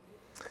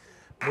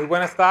Muy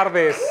buenas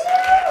tardes.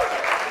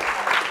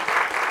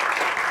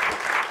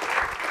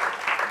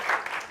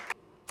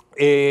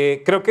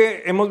 Creo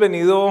que hemos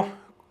venido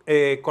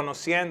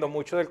conociendo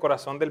mucho del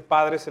corazón del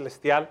Padre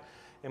Celestial.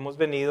 Hemos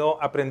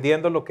venido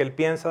aprendiendo lo que Él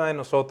piensa de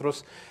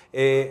nosotros.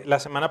 La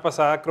semana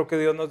pasada creo que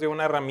Dios nos dio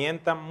una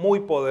herramienta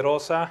muy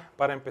poderosa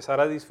para empezar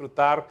a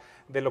disfrutar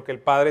de lo que el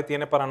Padre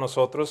tiene para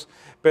nosotros.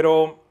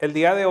 Pero el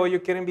día de hoy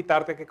yo quiero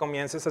invitarte a que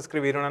comiences a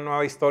escribir una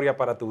nueva historia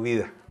para tu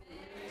vida.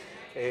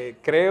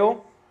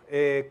 Creo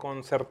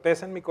con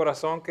certeza en mi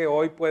corazón que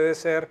hoy puede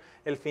ser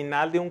el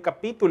final de un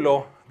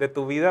capítulo de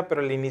tu vida,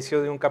 pero el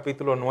inicio de un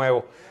capítulo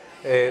nuevo,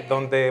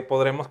 donde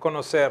podremos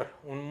conocer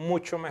un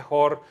mucho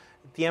mejor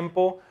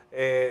tiempo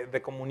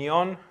de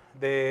comunión,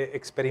 de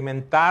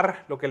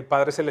experimentar lo que el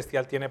Padre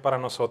Celestial tiene para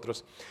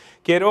nosotros.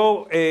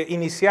 Quiero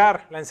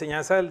iniciar la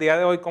enseñanza del día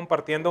de hoy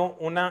compartiendo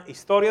una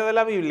historia de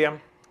la Biblia,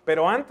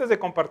 pero antes de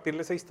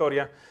compartirles esa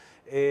historia,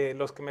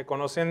 los que me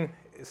conocen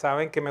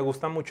saben que me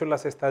gustan mucho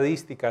las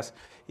estadísticas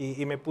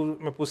y me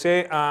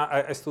puse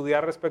a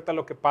estudiar respecto a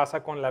lo que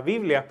pasa con la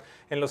Biblia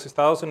en los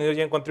Estados Unidos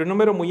y encontré un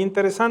número muy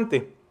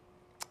interesante.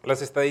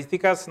 Las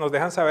estadísticas nos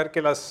dejan saber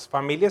que las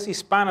familias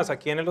hispanas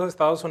aquí en los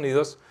Estados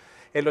Unidos,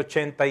 el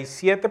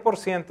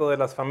 87% de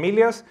las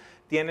familias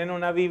tienen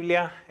una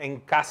Biblia en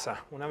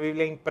casa, una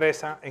Biblia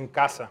impresa en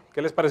casa.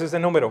 ¿Qué les parece ese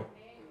número?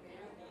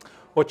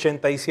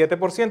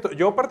 87%.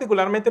 Yo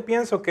particularmente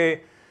pienso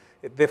que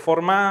de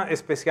forma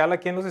especial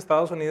aquí en los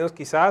Estados Unidos,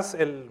 quizás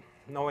el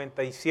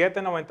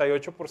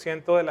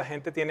 97-98% de la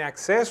gente tiene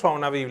acceso a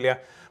una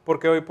Biblia,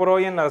 porque hoy por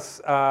hoy en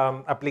las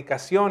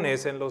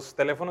aplicaciones, en los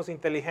teléfonos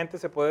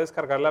inteligentes se puede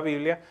descargar la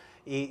Biblia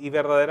y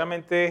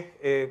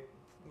verdaderamente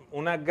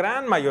una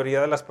gran mayoría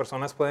de las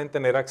personas pueden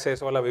tener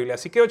acceso a la Biblia.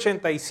 Así que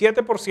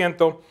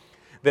 87%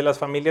 de las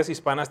familias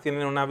hispanas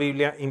tienen una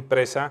Biblia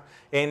impresa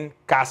en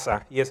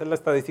casa. Y esa es la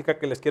estadística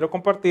que les quiero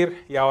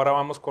compartir. Y ahora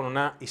vamos con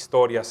una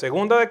historia.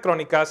 Segunda de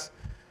Crónicas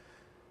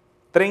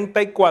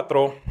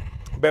 34,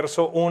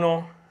 verso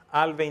 1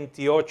 al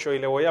 28. Y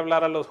le voy a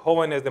hablar a los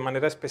jóvenes de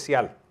manera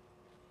especial.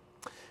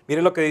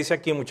 Miren lo que dice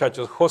aquí,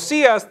 muchachos.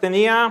 Josías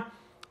tenía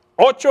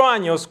 8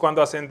 años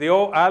cuando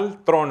ascendió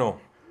al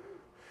trono.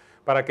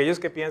 Para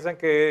aquellos que piensan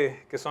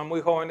que son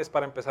muy jóvenes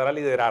para empezar a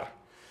liderar.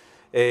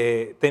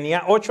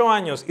 Tenía 8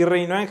 años y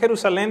reinó en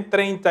Jerusalén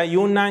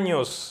 31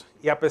 años.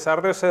 Y a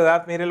pesar de esa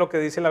edad, mire lo que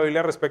dice la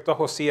Biblia respecto a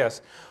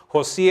Josías.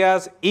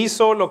 Josías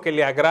hizo lo que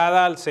le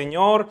agrada al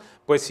Señor,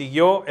 pues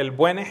siguió el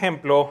buen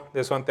ejemplo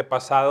de su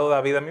antepasado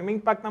David. A mí me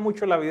impacta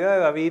mucho la vida de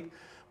David,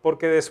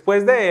 porque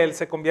después de él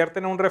se convierte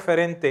en un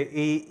referente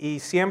y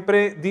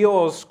siempre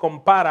Dios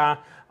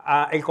compara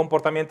el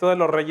comportamiento de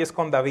los reyes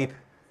con David.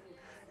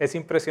 Es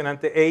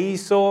impresionante. E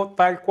hizo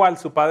tal cual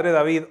su padre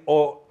David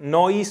o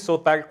no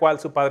hizo tal cual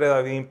su padre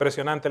David.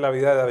 Impresionante la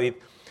vida de David.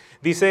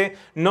 Dice,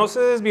 no se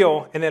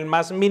desvió en el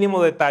más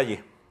mínimo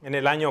detalle. En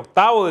el año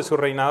 8º de su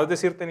reinado, es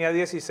decir, tenía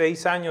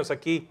 16 años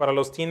aquí para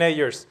los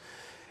teenagers.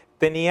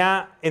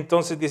 Tenía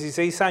entonces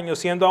 16 años,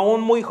 siendo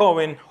aún muy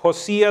joven,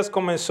 Josías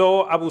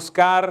comenzó a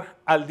buscar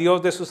al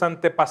Dios de sus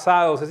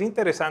antepasados. Es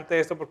interesante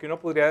esto porque uno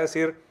podría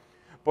decir,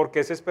 ¿por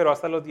qué se esperó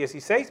hasta los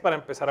 16 para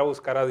empezar a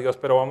buscar a Dios?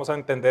 Pero vamos a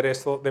entender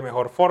esto de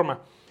mejor forma.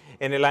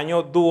 En el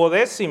año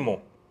 12º,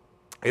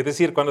 es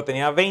decir, cuando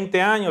tenía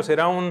 20 años,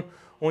 era un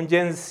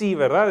Gen Z,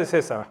 ¿verdad? Es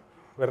esa,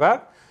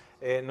 ¿verdad?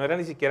 No era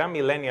ni siquiera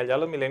millennial, ya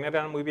los millennials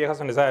eran muy viejos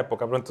en esa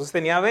época, pero entonces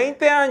tenía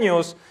 20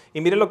 años y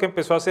mire lo que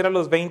empezó a hacer a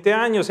los 20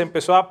 años,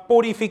 empezó a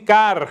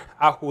purificar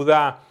a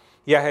Judá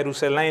y a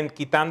Jerusalén,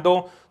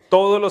 quitando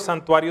todos los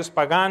santuarios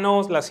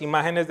paganos, las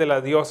imágenes de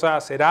la diosa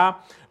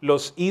Aserá,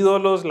 los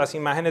ídolos, las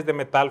imágenes de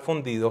metal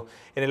fundido.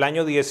 En el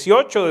año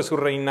 18 de su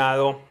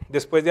reinado,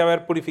 después de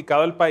haber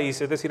purificado el país,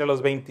 es decir, a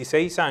los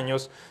 26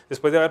 años,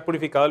 después de haber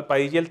purificado el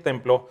país y el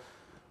templo,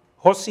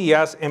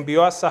 Josías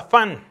envió a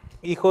Safán,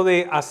 hijo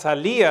de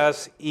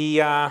Azalías,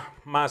 y a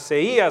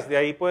Maseías. De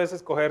ahí puedes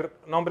escoger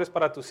nombres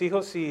para tus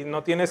hijos. Si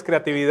no tienes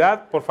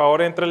creatividad, por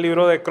favor entra al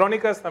libro de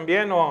Crónicas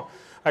también o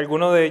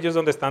alguno de ellos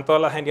donde están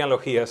todas las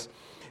genealogías.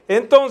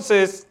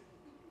 Entonces,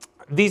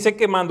 dice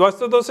que mandó a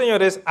estos dos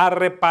señores a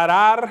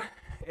reparar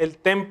el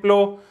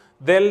templo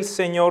del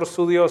Señor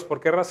su Dios. ¿Por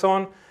qué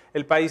razón?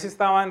 El país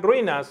estaba en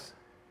ruinas,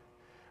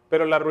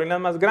 pero las ruinas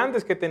más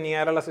grandes que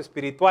tenía eran las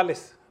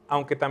espirituales,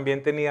 aunque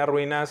también tenía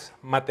ruinas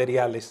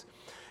materiales.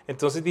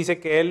 Entonces dice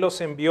que él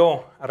los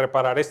envió a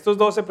reparar. Estos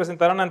dos se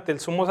presentaron ante el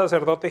sumo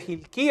sacerdote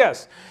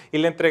Hilquías y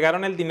le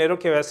entregaron el dinero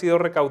que había sido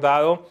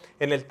recaudado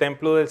en el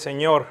templo del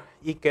Señor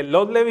y que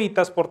los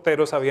levitas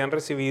porteros habían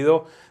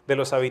recibido de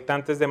los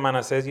habitantes de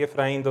Manasés y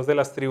Efraín, 2 de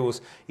las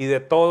tribus, y de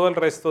todo el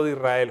resto de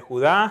Israel,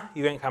 Judá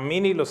y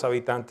Benjamín y los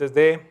habitantes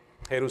de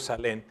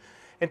Jerusalén.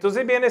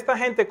 Entonces viene esta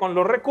gente con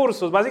los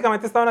recursos,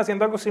 básicamente estaban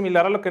haciendo algo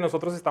similar a lo que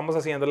nosotros estamos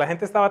haciendo. La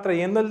gente estaba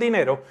trayendo el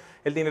dinero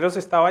se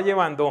estaba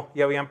llevando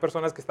y habían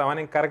personas que estaban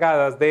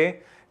encargadas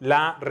de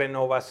la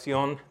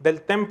renovación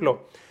del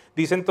templo.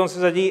 Dice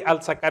entonces allí,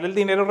 al sacar el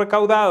dinero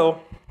recaudado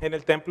en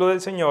el templo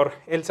del Señor,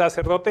 el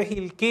sacerdote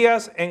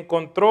Hilquías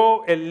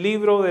encontró el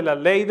libro de la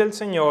ley del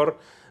Señor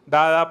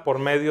dada por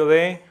medio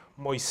de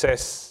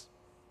Moisés.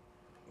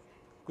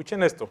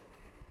 Escuchen esto.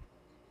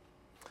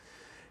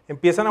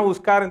 Empiezan a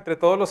buscar entre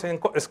todos los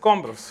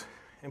escombros,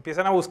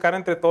 empiezan a buscar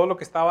entre todo lo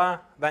que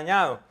estaba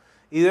dañado.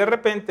 Y de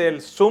repente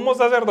el sumo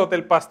sacerdote,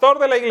 el pastor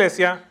de la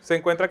iglesia, se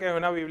encuentra que hay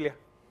una Biblia.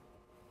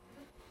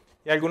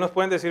 Y algunos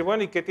pueden decir,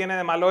 bueno, ¿y qué tiene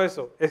de malo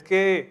eso? Es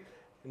que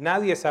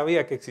nadie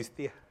sabía que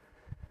existía.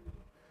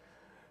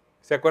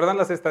 ¿Se acuerdan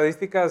las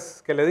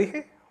estadísticas que le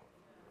dije?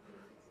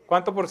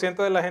 ¿Cuánto por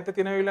ciento de la gente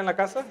tiene Biblia en la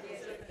casa?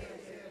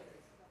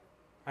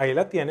 Ahí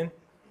la tienen.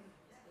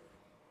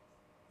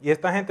 Y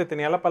esta gente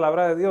tenía la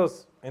palabra de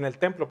Dios en el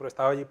templo, pero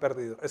estaba allí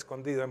perdido,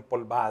 escondido,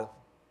 empolvado.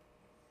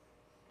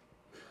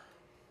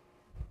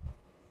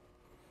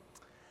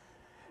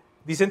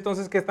 Dice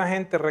entonces que esta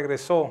gente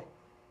regresó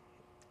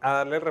a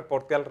darle el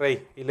reporte al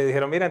rey y le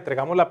dijeron, mira,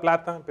 entregamos la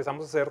plata,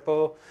 empezamos a hacer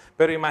todo,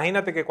 pero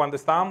imagínate que cuando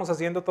estábamos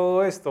haciendo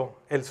todo esto,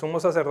 el sumo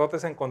sacerdote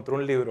se encontró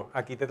un libro,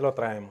 aquí te lo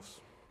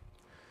traemos.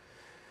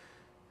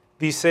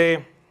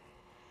 Dice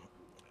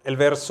el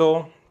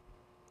verso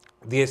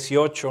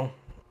 18,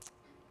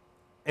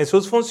 en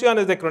sus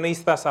funciones de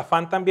cronista,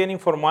 Safán también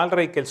informó al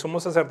rey que el sumo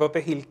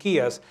sacerdote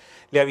Hilquías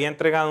le había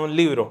entregado un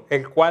libro,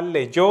 el cual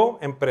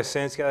leyó en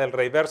presencia del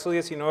rey. Verso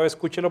 19,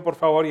 escúchelo por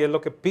favor, y es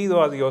lo que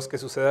pido a Dios que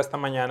suceda esta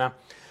mañana.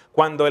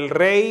 Cuando el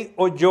rey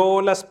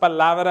oyó las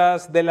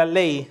palabras de la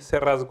ley,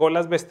 se rasgó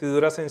las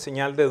vestiduras en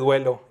señal de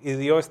duelo y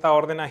dio esta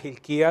orden a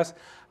Hilquías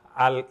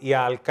y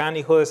a Alcán,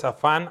 hijo de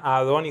Safán, a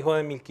Adón, hijo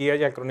de Milquías,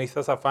 y al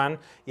cronista Safán,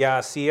 y a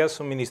Asías,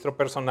 su ministro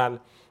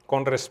personal.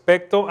 Con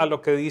respecto a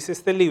lo que dice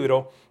este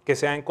libro que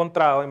se ha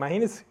encontrado,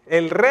 imagínense,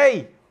 el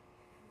rey,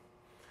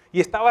 y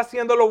estaba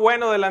haciendo lo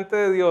bueno delante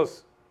de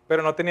Dios,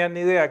 pero no tenían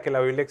ni idea que la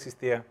Biblia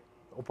existía,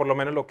 o por lo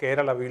menos lo que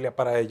era la Biblia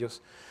para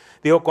ellos.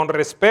 Digo, con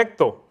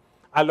respecto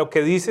a lo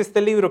que dice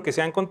este libro que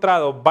se ha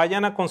encontrado,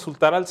 vayan a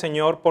consultar al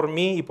Señor por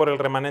mí y por el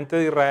remanente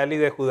de Israel y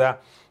de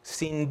Judá.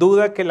 Sin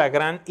duda que la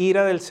gran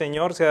ira del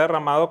Señor se ha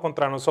derramado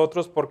contra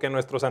nosotros porque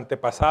nuestros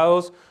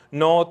antepasados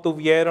no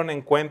tuvieron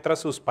en cuenta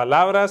sus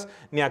palabras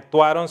ni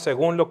actuaron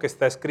según lo que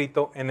está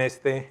escrito en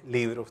este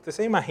libro. ¿Usted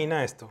se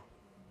imagina esto?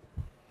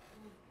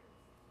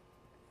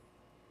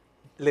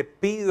 Le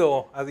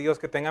pido a Dios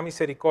que tenga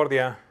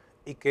misericordia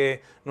y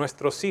que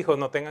nuestros hijos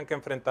no tengan que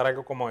enfrentar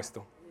algo como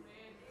esto.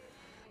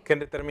 Que en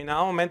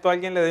determinado momento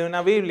alguien le dé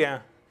una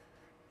Biblia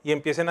y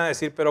empiecen a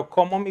decir, pero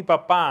 ¿cómo mi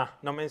papá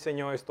no me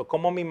enseñó esto?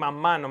 ¿Cómo mi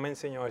mamá no me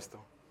enseñó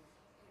esto?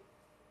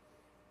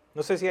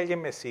 No sé si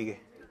alguien me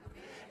sigue.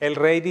 El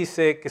rey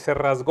dice que se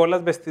rasgó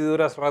las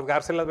vestiduras.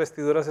 Rasgarse las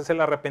vestiduras es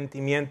el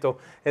arrepentimiento,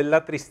 es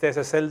la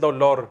tristeza, es el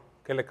dolor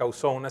que le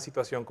causó una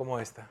situación como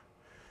esta.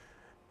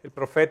 El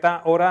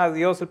profeta ora a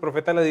Dios, el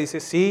profeta le dice,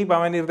 sí, va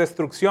a venir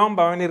destrucción,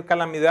 va a venir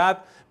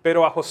calamidad,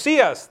 pero a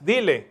Josías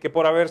dile que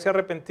por haberse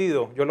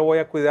arrepentido, yo lo voy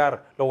a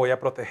cuidar, lo voy a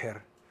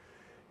proteger.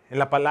 En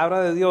la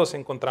palabra de Dios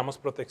encontramos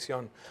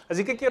protección.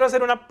 Así que quiero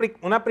hacer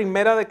una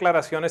primera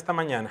declaración esta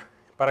mañana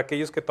para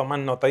aquellos que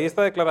toman nota. Y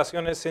esta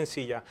declaración es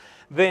sencilla.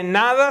 De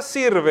nada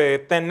sirve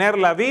tener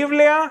la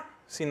Biblia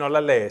si no la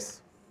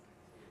lees.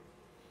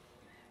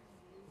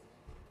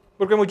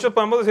 Porque muchos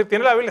podemos decir,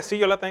 ¿tiene la Biblia? Sí,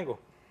 yo la tengo.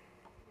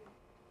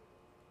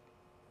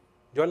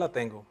 Yo la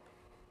tengo.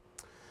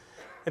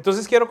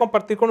 Entonces quiero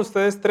compartir con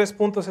ustedes 3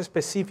 puntos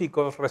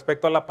específicos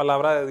respecto a la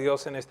palabra de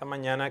Dios en esta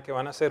mañana que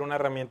van a ser una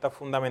herramienta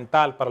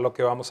fundamental para lo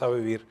que vamos a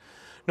vivir.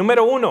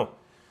 Número 1,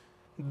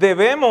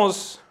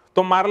 debemos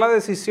tomar la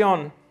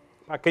decisión,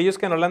 aquellos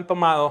que no la han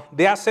tomado,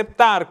 de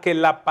aceptar que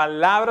la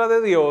palabra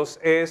de Dios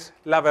es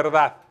la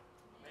verdad.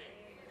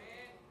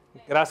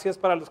 Gracias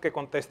para los que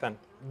contestan.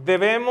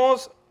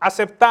 Debemos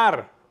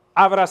aceptar,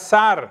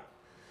 abrazar,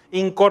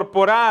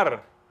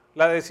 incorporar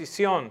la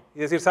decisión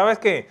y decir, ¿sabes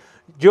qué?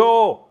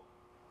 Yo,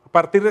 a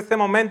partir de este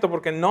momento,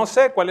 porque no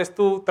sé cuál es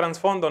tu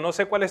trasfondo, no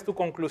sé cuál es tu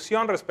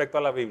conclusión respecto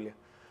a la Biblia.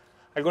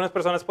 Algunas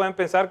personas pueden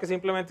pensar que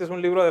simplemente es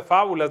un libro de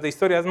fábulas, de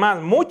historias más.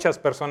 Muchas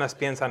personas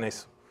piensan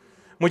eso.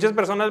 Muchas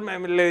personas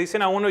le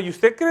dicen a uno, ¿y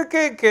usted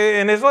cree que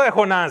en eso de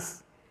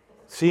Jonás?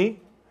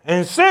 ¿Sí?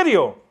 ¿En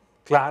serio?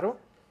 Claro.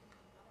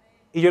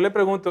 Y yo le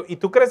pregunto, ¿y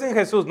tú crees en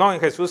Jesús? No,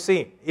 en Jesús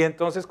sí. Y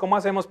entonces, ¿cómo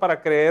hacemos para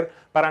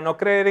no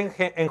creer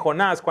en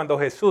Jonás cuando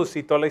Jesús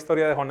citó la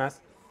historia de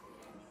Jonás?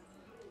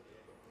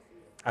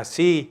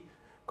 Así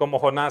como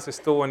Jonás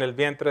estuvo en el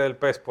vientre del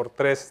pez por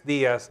 3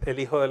 días, el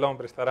Hijo del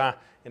Hombre estará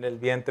en el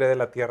vientre de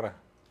la tierra,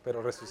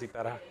 pero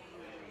resucitará.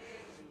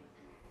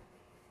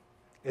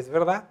 ¿Es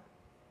verdad?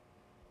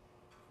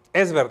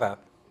 Es verdad.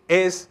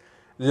 Es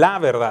la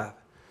verdad.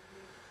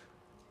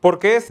 ¿Por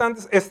qué es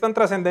tan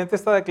trascendente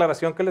esta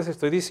declaración que les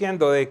estoy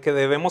diciendo de que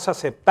debemos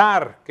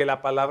aceptar que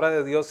la palabra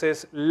de Dios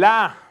es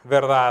la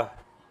verdad?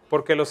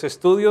 Porque los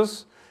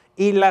estudios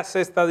y las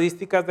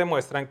estadísticas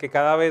demuestran que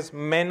cada vez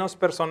menos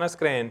personas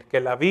creen que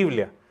la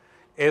Biblia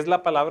es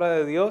la palabra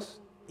de Dios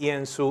y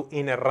en su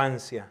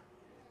inerrancia.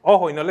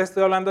 Ojo, y no les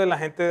estoy hablando de la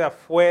gente de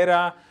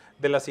afuera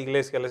de las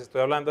iglesias, les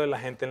estoy hablando de la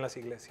gente en las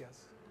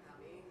iglesias.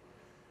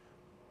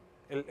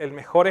 El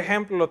mejor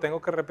ejemplo, lo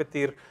tengo que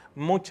repetir,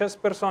 muchas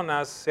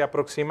personas se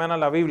aproximan a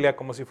la Biblia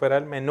como si fuera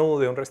el menú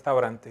de un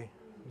restaurante.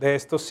 De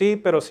esto sí,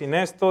 pero sin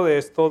esto, de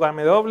esto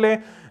dame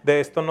doble,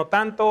 de esto no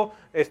tanto,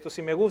 esto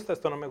sí me gusta,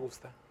 esto no me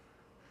gusta.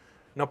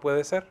 No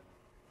puede ser.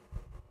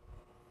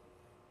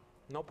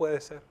 No puede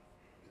ser.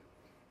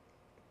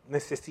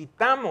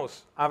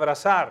 Necesitamos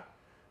abrazar,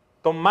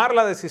 tomar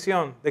la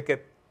decisión de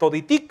que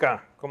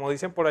toditica, como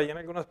dicen por ahí en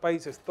algunos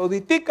países,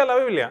 toditica la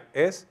Biblia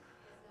es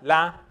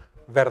la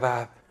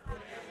verdad.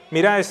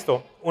 Mira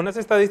esto, unas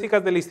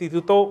estadísticas del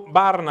Instituto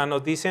Barna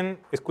nos dicen,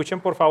 escuchen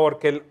por favor,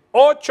 que el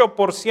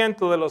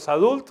 8% de los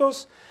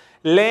adultos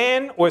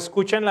leen o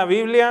escuchan la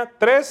Biblia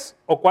 3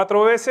 o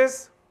 4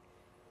 veces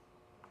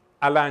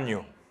al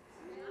año.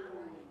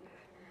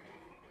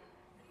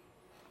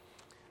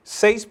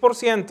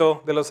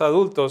 6% de los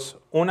adultos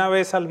una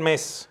vez al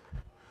mes,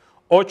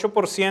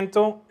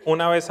 8%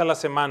 una vez a la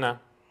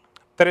semana,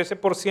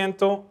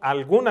 13%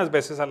 algunas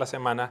veces a la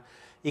semana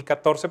y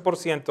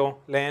 14%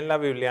 leen la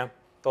Biblia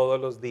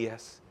todos los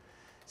días.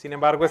 Sin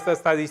embargo, esta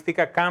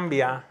estadística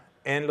cambia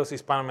en los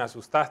hispanos. Me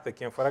asustaste.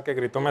 Quien fuera que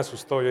gritó me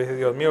asustó. Yo dije,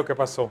 Dios mío, ¿qué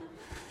pasó?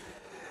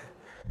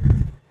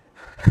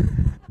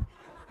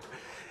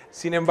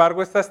 Sin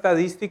embargo, esta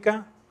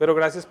estadística, pero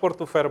gracias por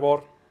tu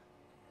fervor.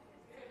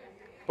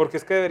 Porque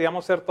es que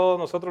deberíamos ser todos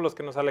nosotros los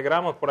que nos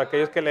alegramos por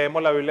aquellos que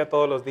leemos la Biblia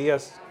todos los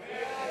días.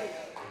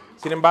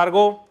 Sin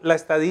embargo, la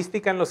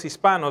estadística en los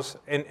hispanos,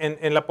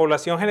 en la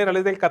población general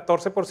es del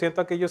 14%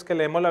 aquellos que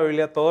leemos la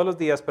Biblia todos los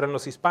días, pero en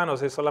los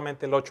hispanos es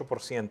solamente el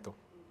 8%.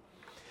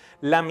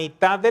 La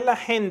mitad de la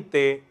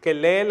gente que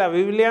lee la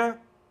Biblia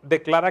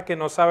declara que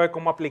no sabe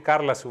cómo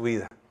aplicarla a su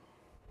vida.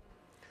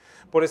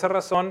 Por esa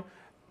razón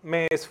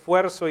me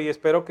esfuerzo y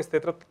espero que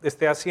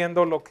esté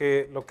haciendo lo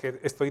que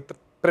estoy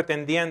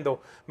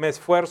pretendiendo. Me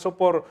esfuerzo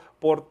por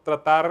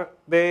tratar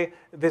de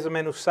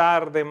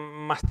desmenuzar, de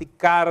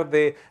masticar,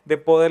 de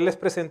poderles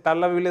presentar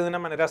la Biblia de una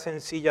manera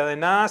sencilla. De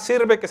nada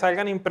sirve que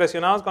salgan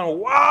impresionados con,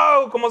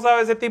 wow, ¿cómo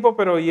sabe ese tipo?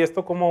 Pero ¿y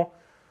esto cómo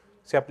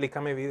se aplica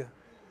a mi vida?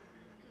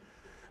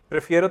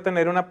 Prefiero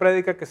tener una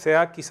prédica que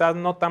sea quizás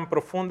no tan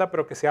profunda,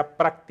 pero que sea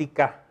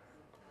práctica,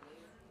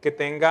 que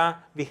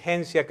tenga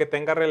vigencia, que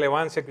tenga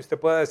relevancia, que usted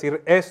pueda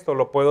decir, esto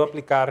lo puedo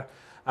aplicar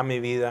a mi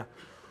vida.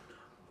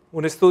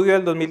 Un estudio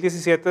del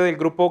 2017 del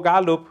grupo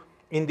Gallup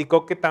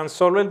indicó que tan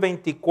solo el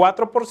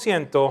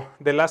 24%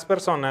 de las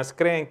personas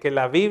creen que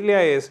la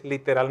Biblia es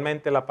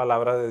literalmente la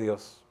palabra de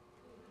Dios.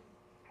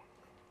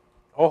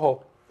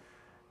 Ojo,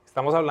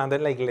 estamos hablando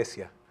en la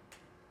iglesia.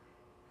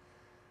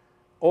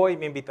 Hoy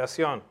mi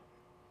invitación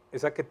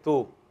es a que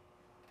tú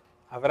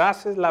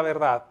abraces la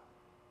verdad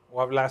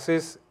o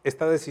abraces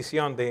esta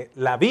decisión de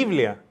la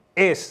Biblia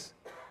es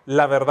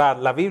la verdad,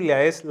 la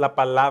Biblia es la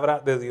palabra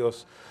de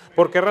Dios.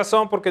 ¿Por qué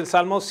razón? Porque el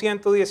Salmo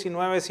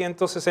 119,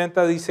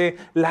 160 dice,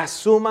 la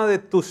suma de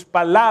tus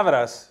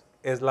palabras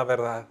es la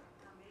verdad.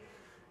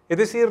 Es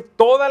decir,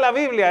 toda la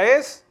Biblia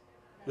es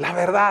la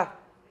verdad,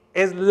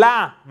 es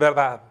la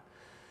verdad.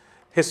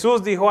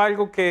 Jesús dijo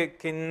algo que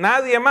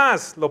nadie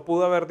más lo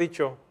pudo haber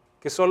dicho,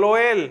 que solo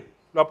Él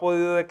lo ha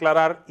podido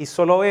declarar y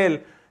solo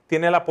Él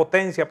tiene la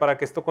potencia para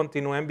que esto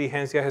continúe en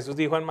vigencia. Jesús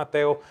dijo en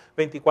Mateo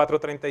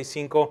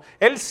 24:35,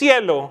 el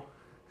cielo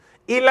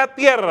y la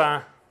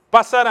tierra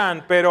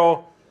pasarán,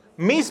 pero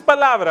mis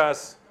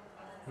palabras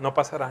no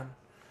pasarán.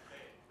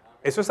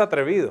 Eso es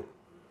atrevido.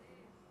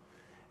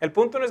 El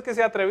punto no es que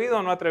sea atrevido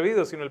o no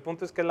atrevido, sino el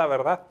punto es que es la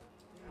verdad.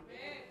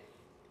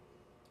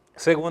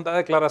 Segunda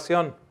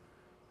declaración.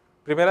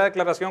 Primera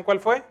declaración, ¿cuál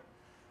fue?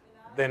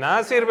 De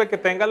nada sirve que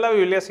tengas la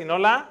Biblia si no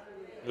la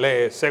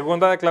lees.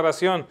 Segunda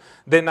declaración.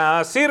 De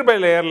nada sirve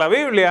leer la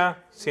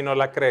Biblia si no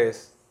la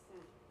crees.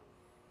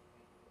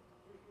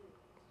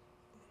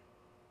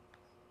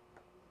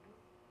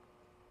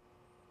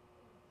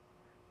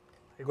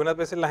 Algunas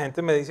veces la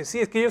gente me dice, sí,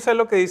 es que yo sé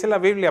lo que dice la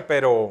Biblia,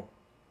 pero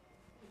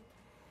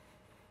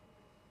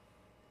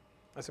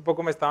hace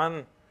poco me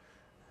estaban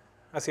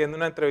haciendo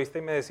una entrevista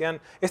y me decían,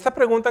 esta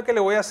pregunta que le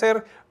voy a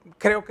hacer,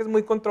 creo que es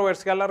muy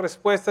controversial la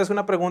respuesta, es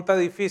una pregunta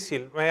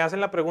difícil. Me hacen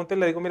la pregunta y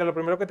le digo, mira, lo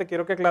primero que te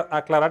quiero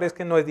aclarar es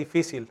que no es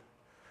difícil.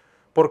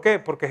 ¿Por qué?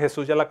 Porque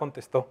Jesús ya la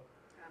contestó.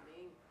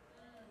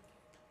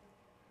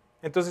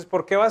 Entonces,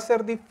 ¿por qué va a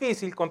ser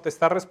difícil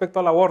contestar respecto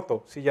al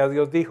aborto si ya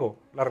Dios dijo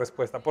la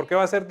respuesta? ¿Por qué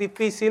va a ser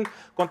difícil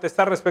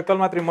contestar respecto al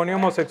matrimonio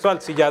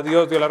homosexual si ya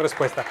Dios dio la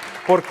respuesta?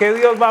 ¿Por qué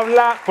Dios va a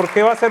hablar? ¿Por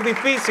qué va a ser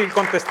difícil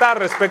contestar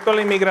respecto a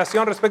la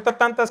inmigración, respecto a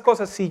tantas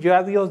cosas si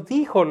ya Dios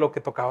dijo lo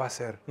que tocaba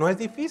hacer? No es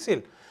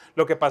difícil.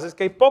 Lo que pasa es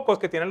que hay pocos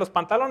que tienen los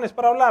pantalones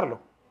para hablarlo.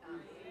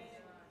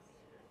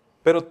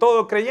 Pero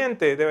todo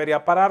creyente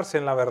debería pararse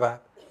en la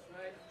verdad.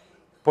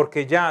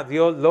 Porque ya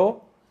Dios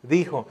lo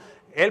dijo.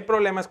 El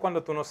problema es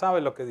cuando tú no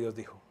sabes lo que Dios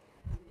dijo.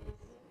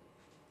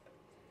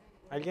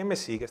 ¿Alguien me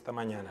sigue esta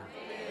mañana?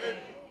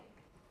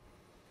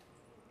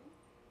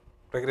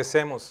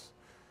 Regresemos.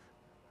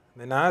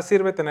 De nada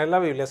sirve tener la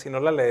Biblia si no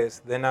la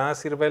lees. De nada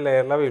sirve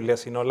leer la Biblia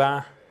si no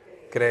la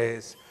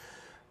crees.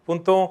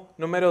 Punto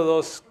número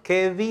 2.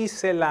 ¿Qué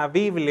dice la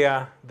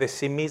Biblia de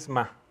sí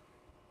misma?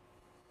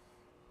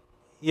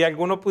 Y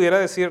alguno pudiera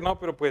decir, no,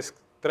 pero pues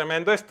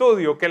tremendo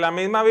estudio, que la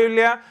misma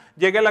Biblia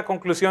llegue a la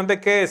conclusión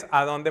de que es,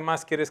 ¿a dónde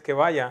más quieres que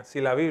vaya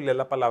si la Biblia es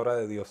la palabra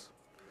de Dios?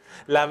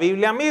 La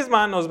Biblia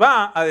misma nos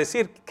va a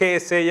decir qué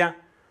es ella,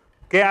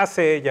 qué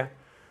hace ella.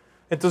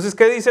 Entonces,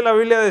 ¿qué dice la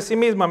Biblia de sí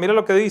misma? Mira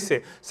lo que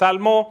dice.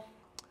 Salmo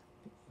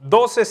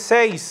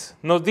 12:6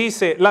 nos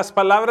dice, las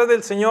palabras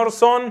del Señor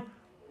son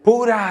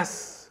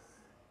puras.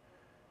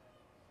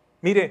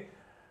 Mire,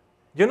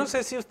 yo no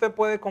sé si usted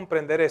puede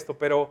comprender esto,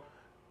 pero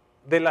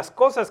de las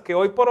cosas que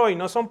hoy por hoy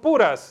no son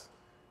puras,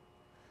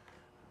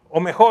 o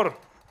mejor,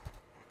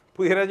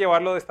 pudiera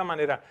llevarlo de esta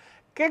manera,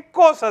 ¿qué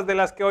cosas de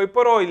las que hoy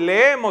por hoy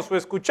leemos o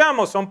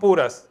escuchamos son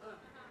puras?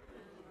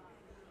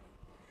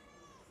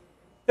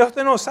 Ya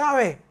usted no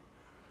sabe.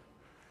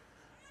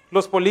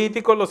 Los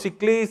políticos, los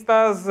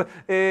ciclistas,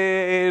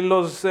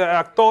 los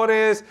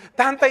actores,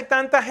 tanta y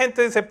tanta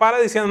gente se para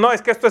diciendo, no,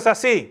 es que esto es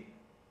así.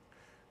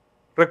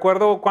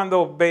 Recuerdo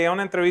cuando veía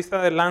una entrevista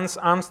de Lance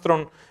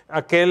Armstrong,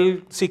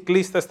 aquel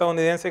ciclista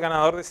estadounidense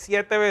ganador de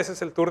 7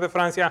 veces el Tour de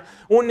Francia,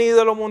 un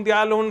ídolo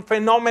mundial, un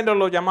fenómeno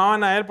lo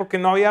llamaban a él porque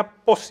no había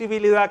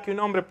posibilidad que un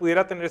hombre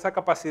pudiera tener esa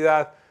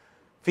capacidad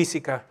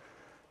física.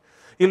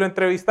 Y lo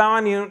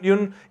entrevistaban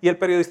y el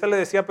periodista le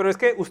decía, pero es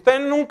que usted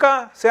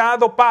nunca se ha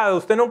dopado,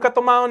 usted nunca ha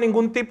tomado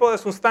ningún tipo de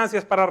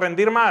sustancias para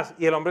rendir más.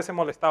 Y el hombre se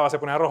molestaba, se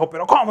ponía rojo,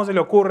 pero ¿cómo se le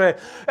ocurre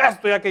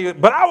esto y aquello?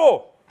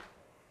 ¡Bravo!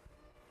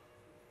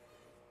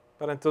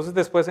 Para entonces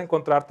después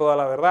encontrar toda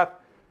la verdad.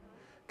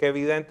 Que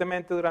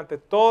evidentemente durante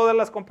todas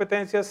las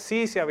competencias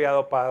sí se había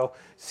dopado,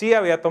 sí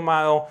había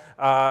tomado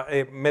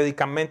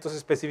medicamentos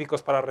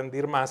específicos para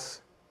rendir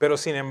más. Pero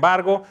sin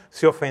embargo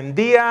se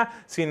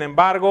ofendía, sin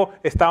embargo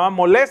estaba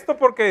molesto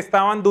porque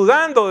estaban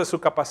dudando de su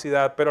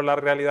capacidad. Pero la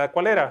realidad,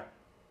 ¿cuál era?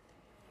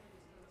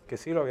 Que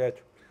sí lo había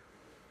hecho.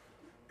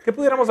 ¿Qué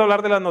pudiéramos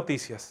hablar de las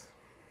noticias?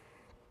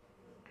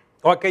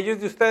 O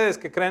aquellos de ustedes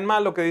que creen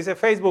más lo que dice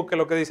Facebook que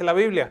lo que dice la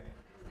Biblia.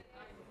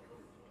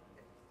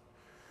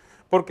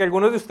 Porque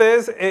algunos de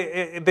ustedes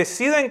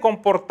deciden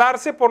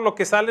comportarse por lo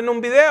que sale en un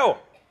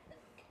video.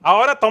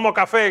 Ahora tomo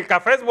café, el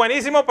café es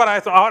buenísimo para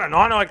esto. Ahora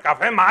no, el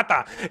café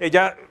mata.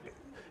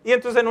 Y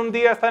entonces en un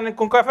día están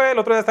con café, el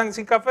otro día están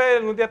sin café,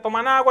 un día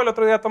toman agua, el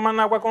otro día toman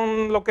agua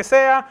con lo que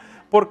sea.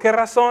 ¿Por qué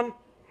razón?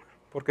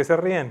 Porque se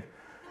ríen.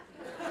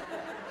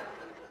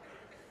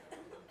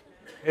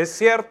 ¿Es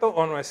cierto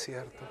o no es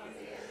cierto?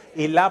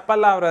 Y la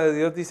palabra de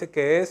Dios dice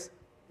que es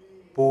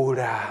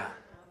pura.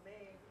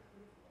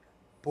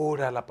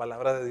 Pura, la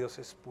palabra de Dios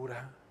es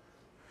pura.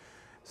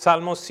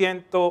 Salmo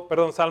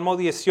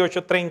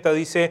 18:30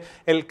 dice,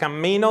 el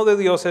camino de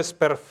Dios es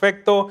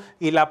perfecto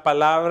y la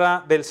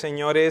palabra del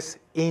Señor es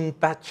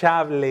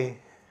intachable.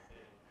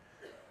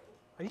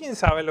 ¿Alguien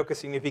sabe lo que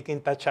significa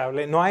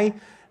intachable? No hay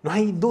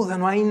duda,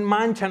 no hay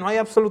mancha, no hay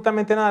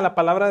absolutamente nada. La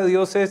palabra de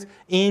Dios es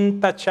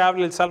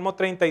intachable. El Salmo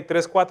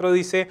 33:4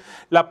 dice,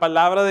 la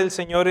palabra del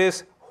Señor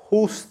es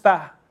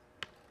justa.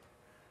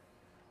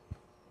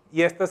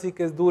 Y esta sí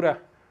que es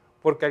dura.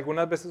 Porque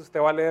algunas veces usted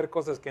va a leer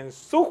cosas que en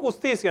su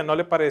justicia no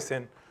le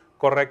parecen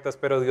correctas,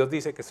 pero Dios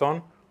dice que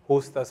son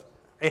justas.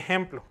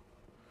 Ejemplo,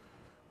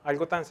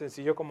 algo tan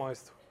sencillo como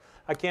esto.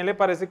 ¿A quién le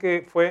parece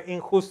que fue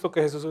injusto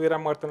que Jesús hubiera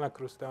muerto en la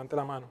cruz? Levante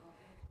la mano.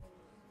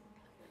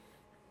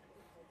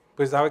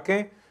 Pues ¿sabe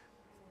qué?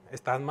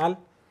 Estás mal.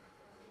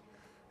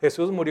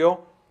 Jesús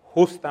murió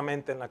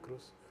justamente en la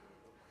cruz.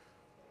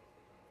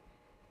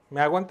 ¿Me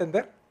hago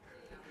entender?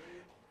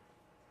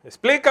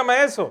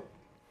 Explícame eso.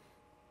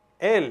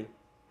 Él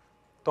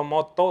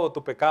tomó todo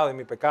tu pecado y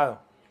mi pecado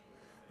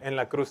en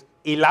la cruz.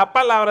 Y la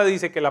palabra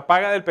dice que la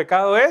paga del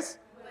pecado es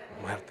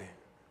muerte.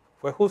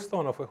 ¿Fue justo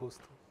o no fue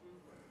justo?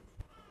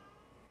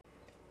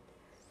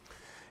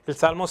 El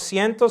Salmo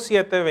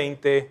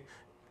 107:20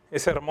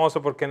 es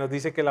hermoso porque nos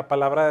dice que la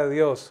palabra de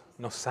Dios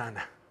nos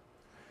sana.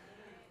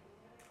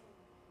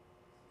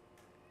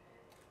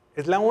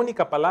 Es la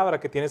única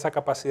palabra que tiene esa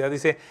capacidad.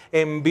 Dice,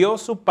 envió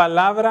su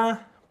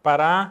palabra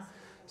para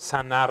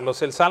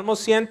sanarlos. El Salmo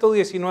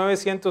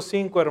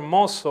 119:105,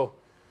 hermoso.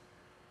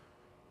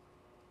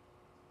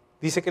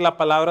 Dice que la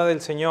palabra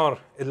del Señor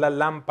es la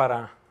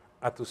lámpara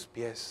a tus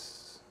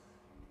pies.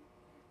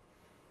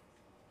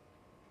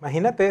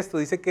 Imagínate esto,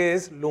 dice que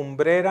es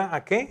lumbrera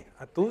 ¿a qué?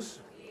 A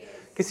tus.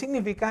 ¿Qué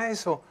significa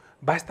eso?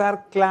 Va a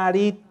estar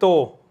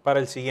clarito para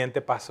el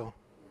siguiente paso.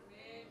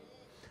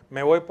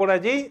 Me voy por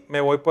allí, me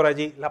voy por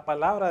allí. La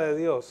palabra de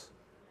Dios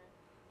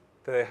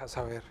te deja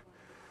saber.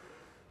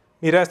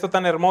 Mira esto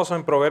tan hermoso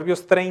en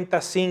Proverbios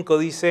 35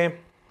 dice,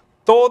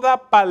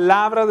 toda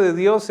palabra de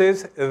Dios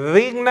es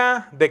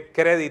digna de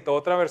crédito.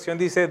 Otra versión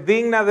dice,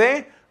 digna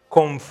de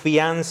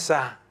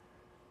confianza.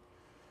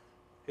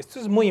 Esto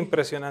es muy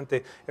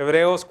impresionante.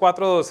 Hebreos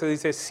 4:12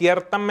 dice,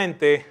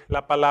 ciertamente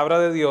la palabra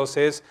de Dios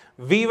es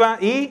viva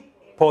y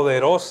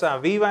poderosa,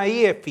 viva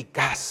y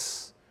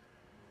eficaz.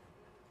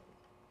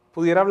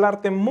 Pudiera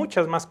hablarte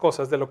muchas más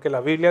cosas de lo que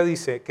la Biblia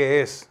dice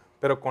que es,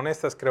 pero con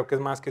estas creo que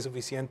es más que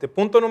suficiente.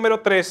 Punto número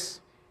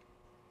 3.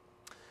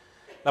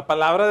 La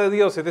palabra de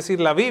Dios, es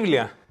decir, la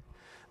Biblia,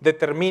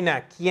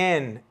 determina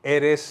quién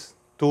eres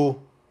tú.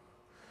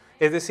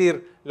 Es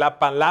decir, la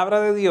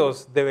palabra de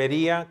Dios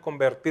debería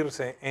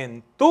convertirse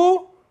en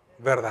tu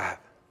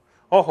verdad.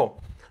 Ojo,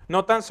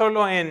 no tan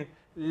solo en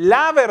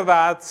la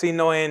verdad,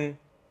 sino en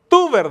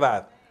tu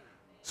verdad.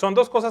 Son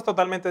dos cosas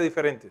totalmente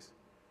diferentes.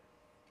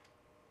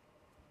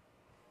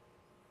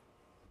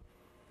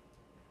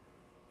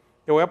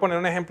 Te voy a poner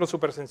un ejemplo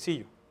súper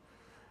sencillo.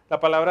 La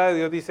palabra de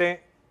Dios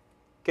dice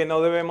que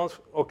no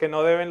debemos o que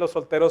no deben los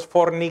solteros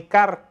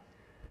fornicar,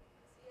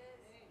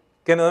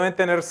 que no deben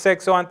tener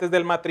sexo antes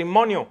del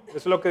matrimonio. Eso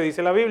es lo que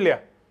dice la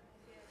Biblia.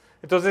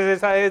 Entonces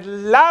esa es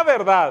la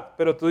verdad.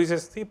 Pero tú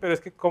dices, sí, pero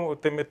es que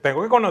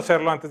tengo que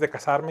conocerlo antes de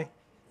casarme.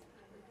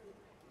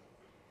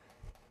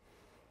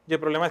 Y el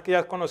problema es que ya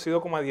has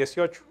conocido como a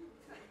 18.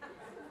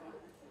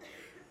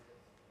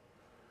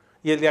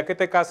 Y el día que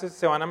te cases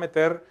se van a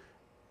meter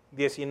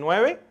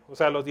 19, o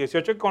sea, los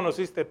 18 que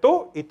conociste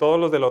tú y todos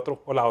los del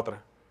otro o la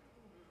otra.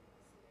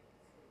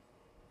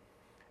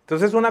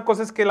 Entonces una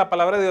cosa es que la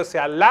palabra de Dios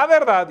sea la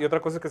verdad y otra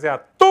cosa es que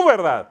sea tu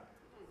verdad.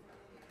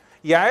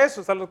 Y a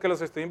eso es a lo que los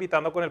estoy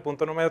invitando con el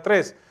punto número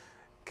 3.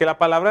 Que la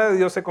palabra de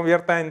Dios se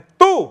convierta en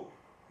tu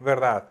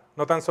verdad,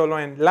 no tan solo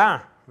en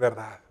la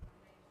verdad.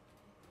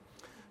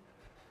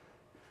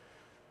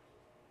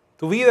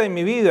 Tu vida y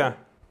mi vida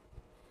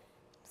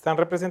están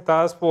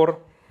representadas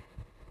por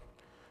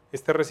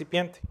este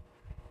recipiente.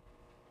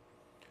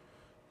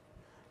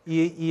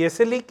 Y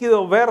ese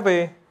líquido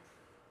verde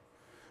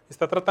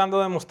está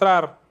tratando de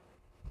mostrar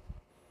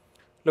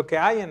lo que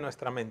hay en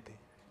nuestra mente.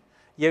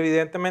 Y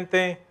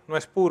evidentemente no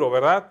es puro,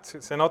 ¿verdad?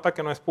 Se nota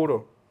que no es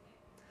puro.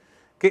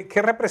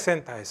 ¿Qué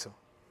representa eso?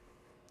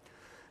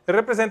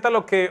 Representa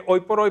lo que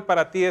hoy por hoy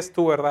para ti es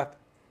tu verdad.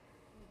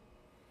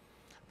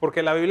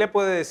 Porque la Biblia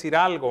puede decir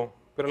algo,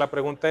 pero la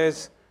pregunta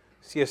es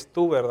si es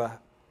tu verdad.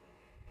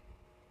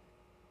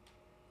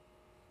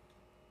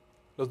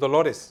 Los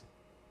dolores,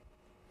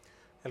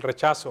 el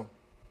rechazo,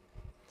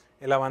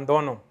 el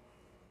abandono,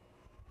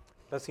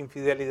 las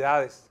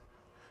infidelidades,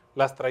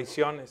 las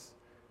traiciones,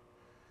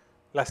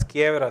 las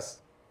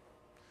quiebras,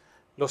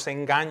 los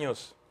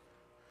engaños,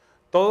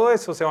 todo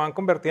eso se van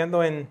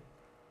convirtiendo en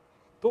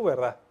tu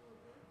verdad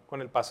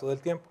con el paso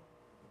del tiempo.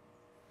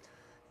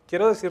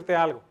 Quiero decirte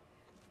algo.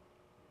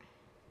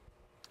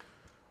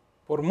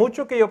 Por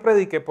mucho que yo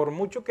predique, por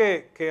mucho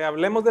que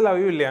hablemos de la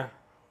Biblia,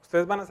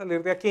 ustedes van a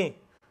salir de aquí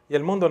y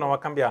el mundo no va a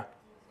cambiar.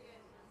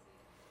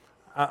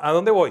 ¿A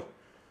dónde voy?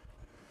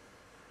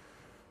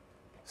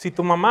 Si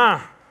tu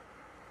mamá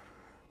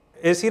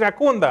es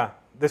iracunda,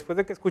 después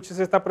de que escuches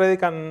esta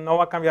prédica no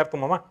va a cambiar tu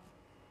mamá.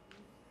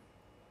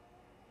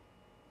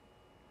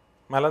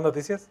 ¿Malas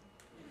noticias?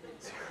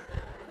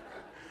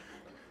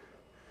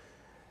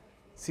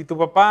 Si tu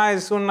papá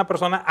es una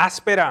persona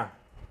áspera,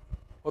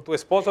 o tu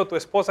esposo o tu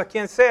esposa,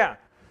 quien sea,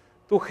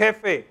 tu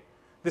jefe,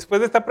 después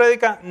de esta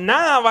prédica,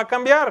 nada va a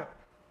cambiar.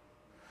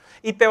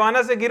 Y te van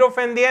a seguir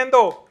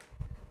ofendiendo.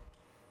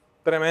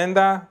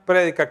 Tremenda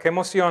prédica, qué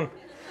emoción.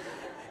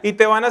 Y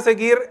te van a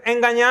seguir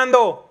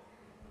engañando.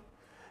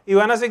 Y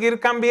van a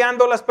seguir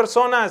cambiando las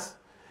personas.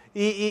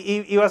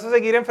 Y vas a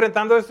seguir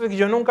enfrentando esto.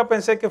 Yo nunca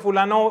pensé que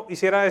fulano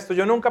hiciera esto.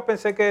 Yo nunca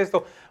pensé que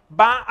esto.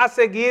 Va a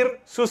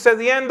seguir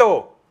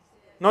sucediendo.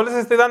 No les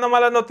estoy dando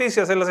malas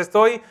noticias. Se las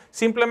estoy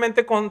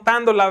simplemente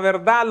contando la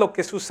verdad, lo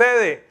que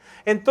sucede.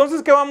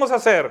 Entonces, ¿qué vamos a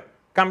hacer?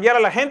 ¿Cambiar a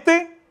la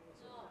gente?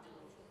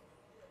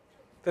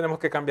 Tenemos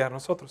que cambiar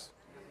nosotros.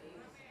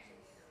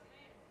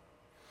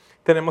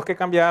 Tenemos que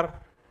cambiar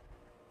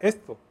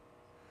esto,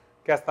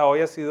 que hasta hoy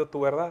ha sido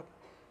tu verdad.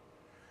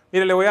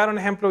 Mire, le voy a dar un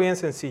ejemplo bien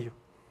sencillo.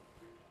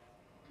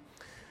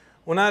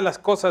 Una de las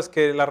cosas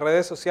que las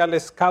redes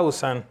sociales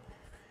causan,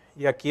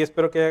 y aquí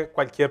espero que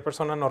cualquier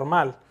persona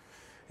normal,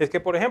 es que,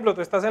 por ejemplo,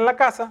 tú estás en la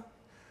casa,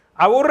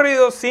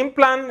 aburrido, sin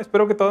plan,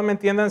 espero que todos me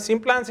entiendan, sin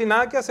plan, sin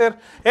nada que hacer,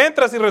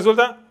 entras y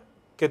resulta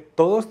que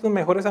todos tus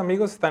mejores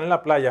amigos están en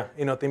la playa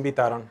y no te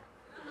invitaron.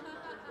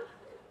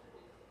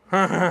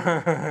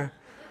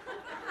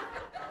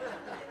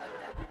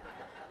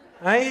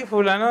 Ay,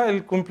 fulano,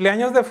 el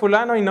cumpleaños de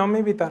fulano y no me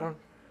invitaron.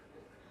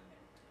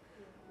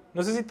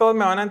 No sé si todos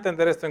me van a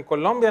entender esto. En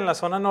Colombia, en la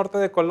zona norte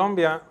de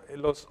Colombia,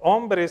 los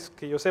hombres,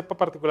 que yo sepa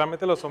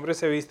particularmente los hombres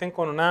se visten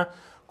con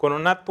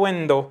un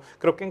atuendo,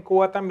 creo que en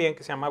Cuba también,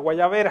 que se llama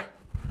guayabera.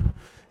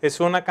 Es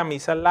una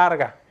camisa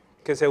larga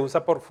que se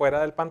usa por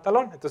fuera del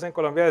pantalón. Entonces en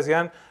Colombia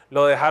decían,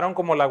 lo dejaron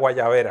como la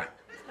guayabera.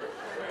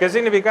 ¿Qué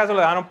significa eso? Lo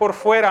dejaron por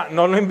fuera,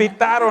 no lo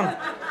invitaron.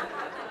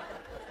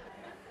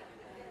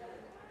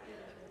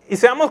 Y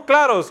seamos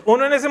claros,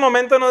 uno en ese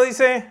momento no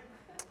dice,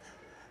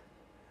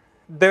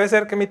 debe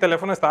ser que mi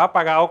teléfono estaba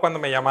apagado cuando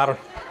me llamaron.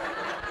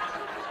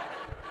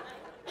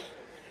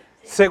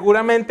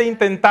 Seguramente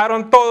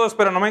intentaron todos,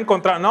 pero no me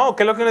encontraron. No,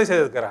 ¿qué es lo que uno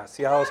dice?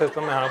 Desgraciados,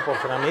 estos me dejaron por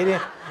fuera, mire.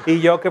 Y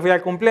yo que fui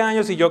al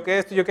cumpleaños, y yo que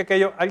esto, y yo que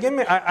aquello.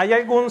 ¿Hay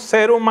algún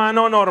ser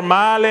humano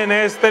normal en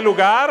este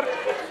lugar?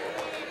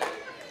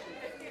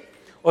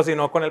 O si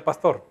no, con el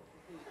pastor.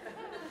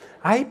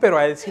 Ay, pero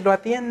a él sí lo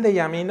atiende y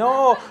a mí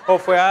no. O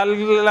fue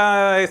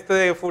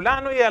de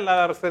fulano y a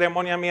la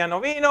ceremonia mía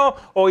no vino.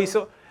 O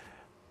hizo...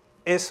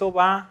 Eso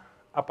va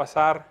a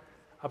pasar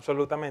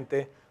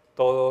absolutamente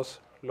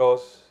todos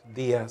los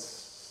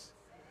días.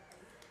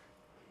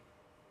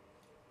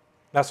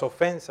 Las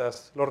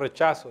ofensas, los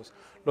rechazos,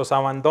 los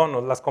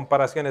abandonos, las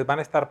comparaciones van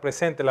a estar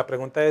presentes. La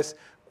pregunta es,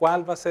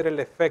 ¿cuál va a ser el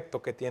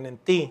efecto que tiene en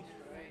ti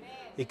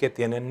y que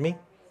tiene en mí?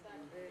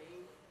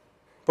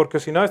 Porque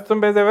si no, esto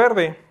en vez de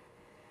verde,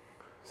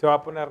 se va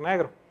a poner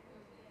negro.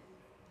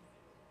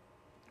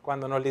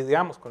 Cuando nos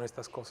lidiamos con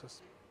estas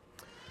cosas.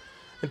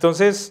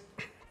 Entonces,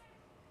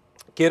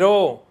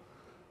 quiero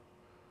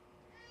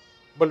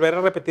volver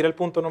a repetir el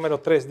punto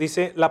número 3.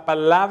 Dice, la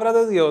palabra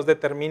de Dios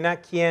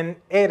determina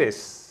quién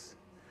eres.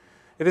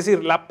 Es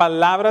decir, la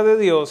palabra de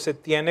Dios se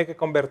tiene que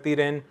convertir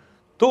en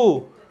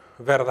tu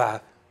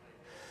verdad.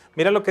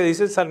 Mira lo que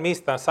dice el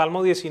salmista,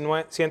 Salmo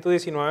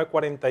 119,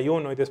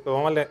 41, y después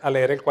vamos a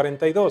leer el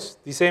 42.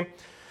 Dice,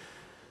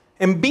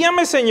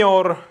 envíame,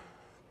 Señor,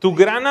 tu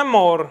gran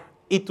amor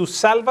y tu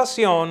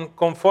salvación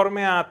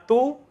conforme a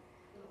tu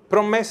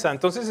promesa.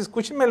 Entonces,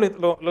 escúchenme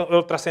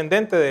lo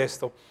trascendente de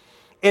esto.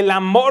 El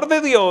amor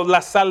de Dios,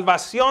 la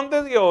salvación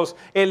de Dios,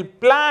 el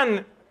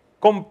plan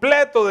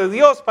completo de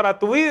Dios para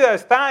tu vida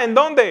está ¿en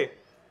dónde?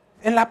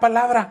 En la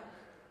palabra.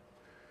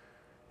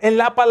 En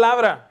la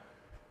palabra.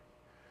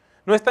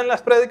 No está en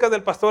las prédicas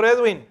del pastor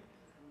Edwin.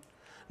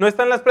 No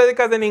está en las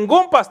prédicas de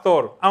ningún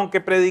pastor, aunque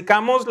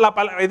predicamos la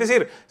palabra. Es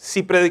decir,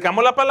 si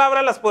predicamos la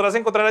palabra, las podrás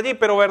encontrar allí,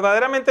 pero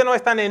verdaderamente no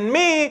están en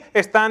mí,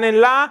 están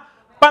en la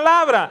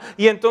palabra.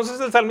 Y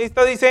entonces el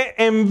salmista dice,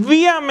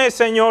 envíame,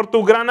 Señor,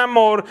 tu gran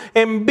amor,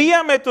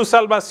 envíame tu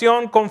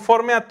salvación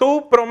conforme a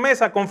tu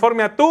promesa,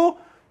 conforme a tu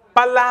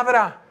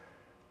palabra.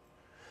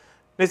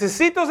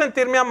 Necesito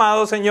sentirme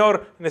amado,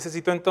 Señor.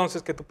 Necesito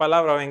entonces que tu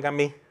palabra venga a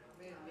mí.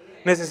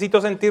 Necesito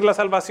sentir la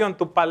salvación,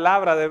 tu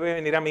palabra debe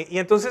venir a mí. Y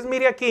entonces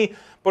mire aquí,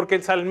 porque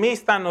el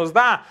salmista nos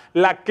da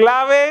la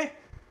clave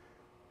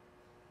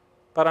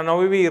para no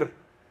vivir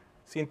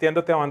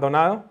sintiéndote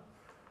abandonado,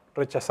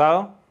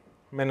 rechazado,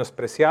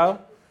 menospreciado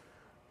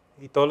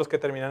y todos los que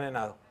terminan en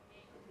ado.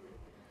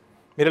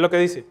 Mire lo que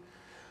dice.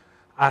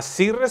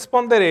 Así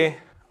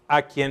responderé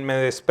a quien me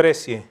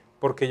desprecie,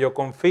 porque yo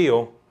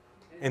confío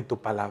en tu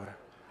palabra.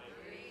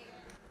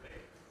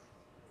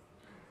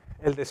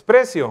 El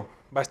desprecio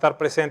va a estar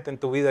presente en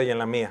tu vida y en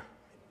la mía.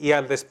 Y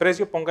al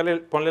desprecio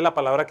ponle la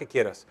palabra que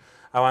quieras.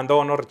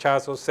 Abandono,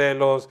 rechazo,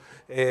 celos,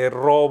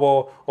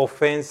 robo,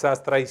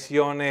 ofensas,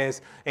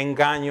 traiciones,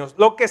 engaños,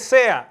 lo que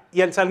sea.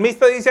 Y el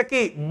salmista dice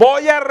aquí,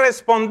 voy a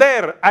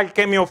responder al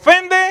que me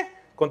ofende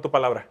con tu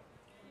palabra.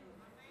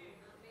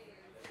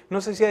 No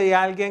sé si hay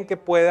alguien que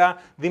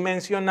pueda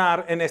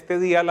dimensionar en este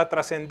día la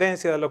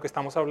trascendencia de lo que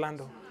estamos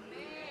hablando.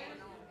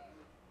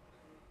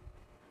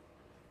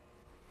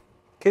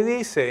 ¿Qué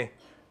dice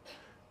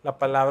la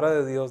palabra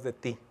de Dios de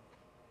ti?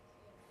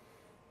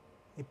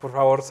 Y por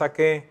favor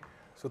saque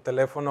su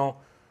teléfono,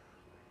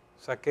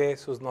 saque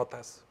sus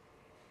notas.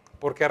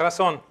 ¿Por qué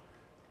razón?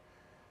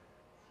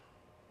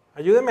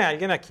 Ayúdeme a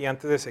alguien aquí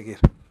antes de seguir.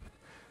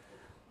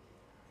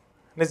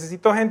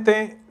 Necesito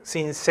gente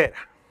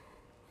sincera,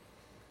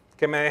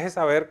 que me deje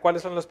saber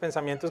cuáles son los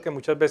pensamientos que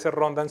muchas veces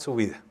rondan su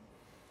vida.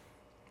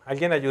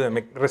 Alguien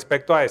ayúdeme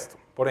respecto a esto.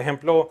 Por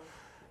ejemplo,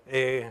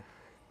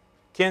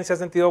 ¿quién se ha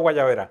sentido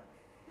guayabera?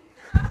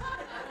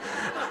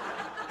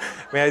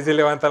 Mira, ahí sí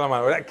levanta la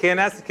mano. ¿Quién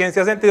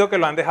se ha sentido que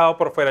lo han dejado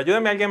por fuera?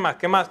 Ayúdenme a alguien más.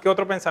 ¿Qué más? ¿Qué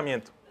otro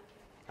pensamiento?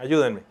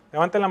 Ayúdenme.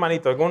 Levanten la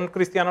manito. ¿Algún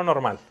cristiano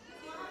normal?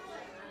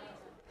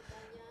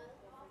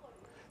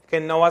 Que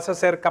no vas a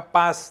ser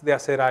capaz de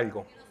hacer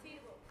algo.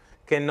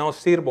 Que no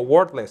sirvo.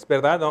 Worthless,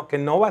 ¿verdad? No, que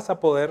no vas a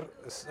poder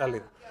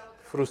salir.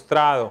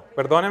 Frustrado.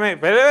 Perdóneme.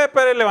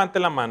 Pero levante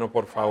la mano,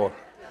 por favor.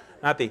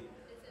 Nati.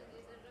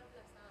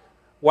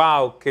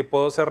 Wow, que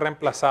puedo ser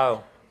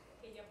reemplazado.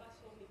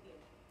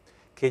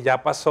 Que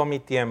ya pasó mi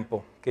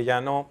tiempo, que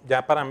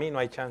ya para mí no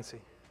hay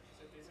chance.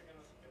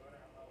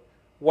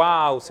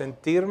 Wow,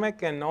 sentirme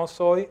que no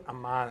soy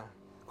amado.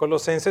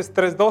 Colosenses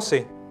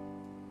 3:12.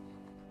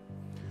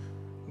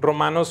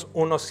 Romanos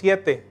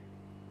 1:7.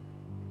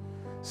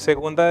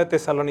 Segunda de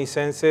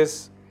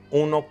Tesalonicenses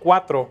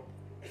 1:4.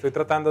 Estoy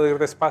tratando de ir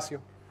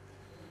despacio.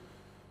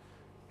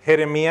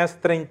 Jeremías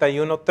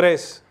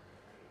 31:3.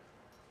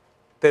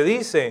 Te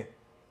dice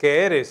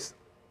que eres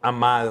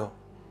amado.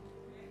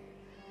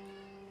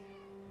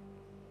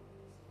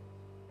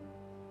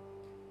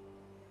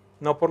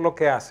 No por lo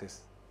que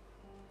haces,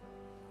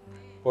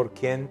 por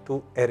quien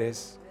tú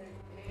eres.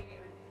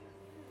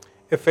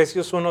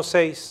 Efesios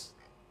 1:6.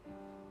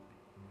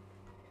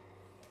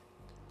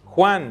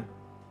 Juan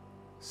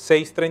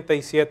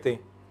 6:37.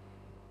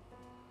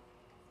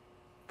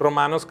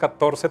 Romanos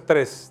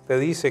 14:3 te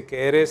dice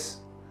que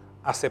eres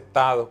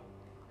aceptado.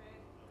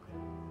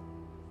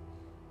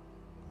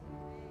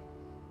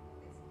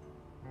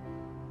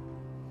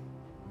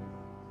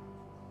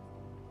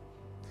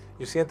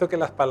 Yo siento que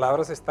las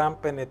palabras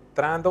están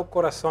penetrando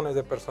corazones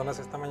de personas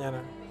esta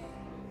mañana.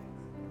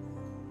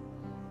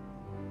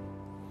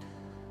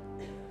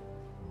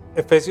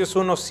 Efesios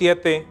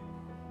 1:7,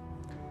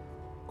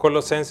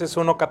 Colosenses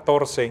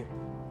 1:14,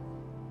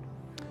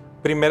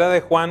 Primera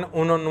de Juan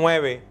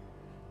 1:9,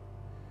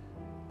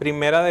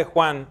 Primera de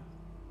Juan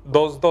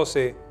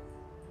 2:12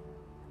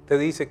 te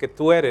dice que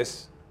tú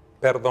eres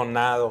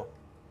perdonado.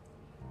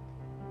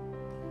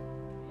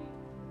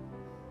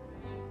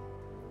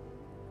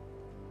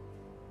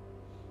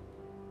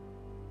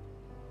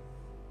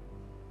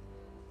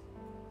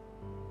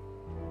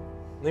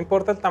 No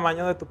importa el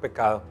tamaño de tu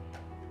pecado,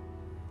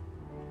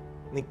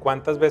 ni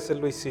cuántas veces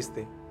lo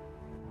hiciste.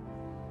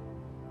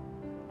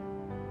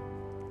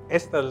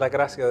 Esta es la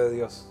gracia de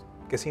Dios,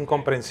 que es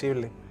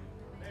incomprensible.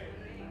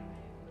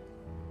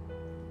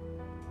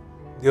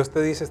 Dios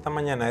te dice esta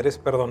mañana, eres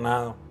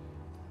perdonado.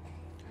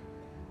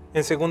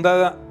 En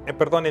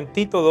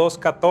Tito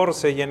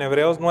 2:14 y en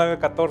Hebreos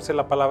 9:14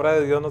 la palabra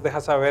de Dios nos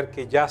deja saber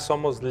que ya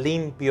somos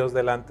limpios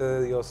delante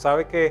de Dios.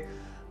 ¿Sabe que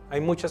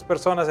hay muchas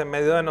personas en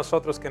medio de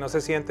nosotros que no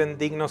se sienten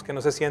dignos, que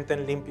no se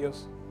sienten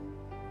limpios?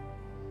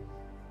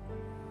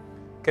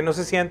 Que no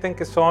se sienten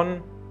que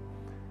son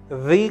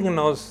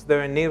dignos de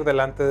venir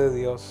delante de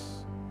Dios.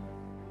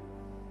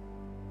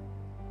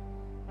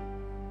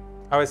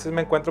 A veces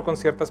me encuentro con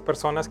ciertas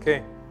personas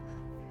que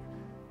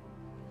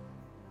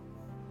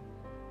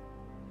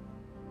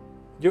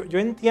yo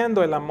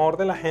entiendo el amor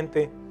de la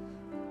gente,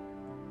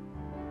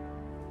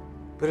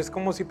 pero es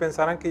como si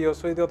pensaran que yo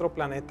soy de otro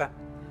planeta.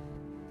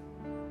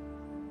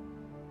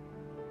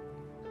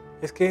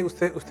 Es que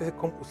usted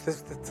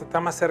está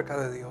más cerca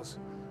de Dios.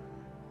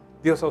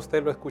 Dios a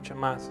usted lo escucha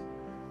más.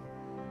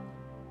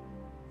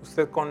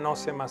 Usted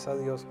conoce más a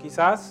Dios.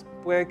 Quizás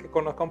puede que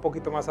conozca un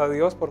poquito más a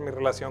Dios por mi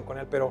relación con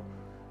Él, pero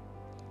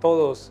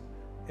todos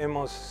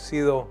hemos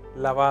sido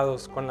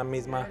lavados con la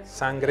misma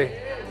sangre.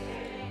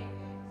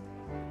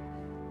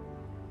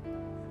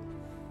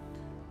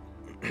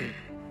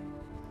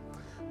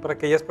 Para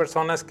aquellas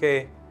personas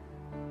que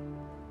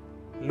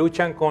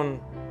luchan con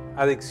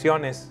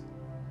adicciones,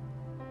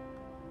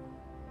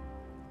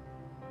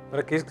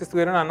 para aquellos que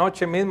estuvieron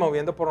anoche mismo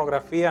viendo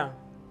pornografía,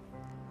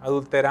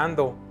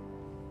 adulterando,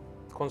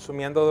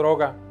 consumiendo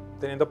droga,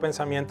 teniendo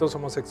pensamientos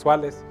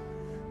homosexuales,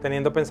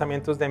 teniendo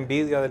pensamientos de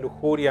envidia, de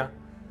lujuria,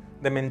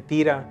 de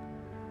mentira.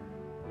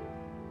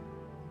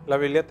 La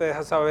Biblia te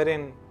deja saber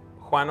en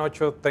Juan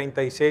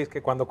 8:36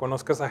 que cuando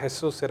conozcas a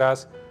Jesús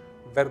serás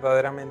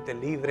verdaderamente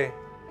libre.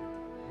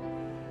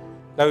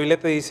 La Biblia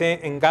te dice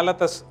en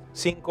Gálatas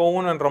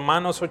 5:1, en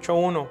Romanos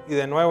 8:1 y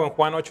de nuevo en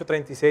Juan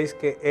 8:36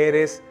 que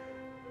eres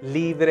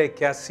libre,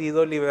 que has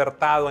sido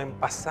libertado en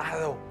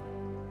pasado.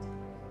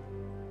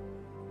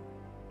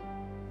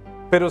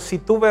 Pero si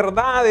tu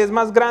verdad es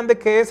más grande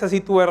que esa, si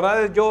tu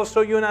verdad es yo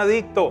soy un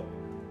adicto,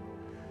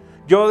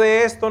 yo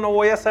de esto no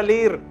voy a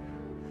salir,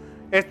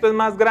 esto es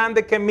más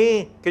grande que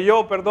mí,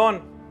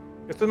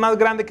 esto es más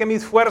grande que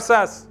mis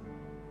fuerzas.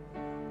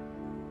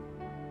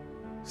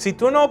 Si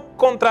tú no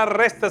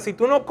contrarrestas, si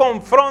tú no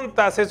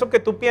confrontas eso que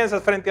tú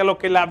piensas frente a lo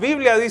que la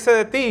Biblia dice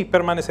de ti,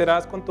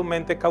 permanecerás con tu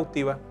mente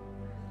cautiva.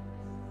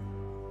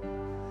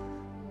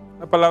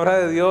 La palabra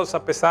de Dios,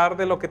 a pesar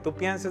de lo que tú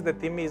pienses de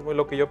ti mismo y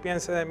lo que yo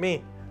piense de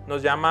mí,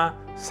 nos llama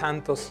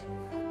santos.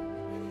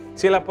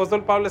 Si el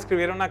apóstol Pablo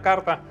escribiera una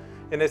carta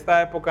en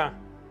esta época,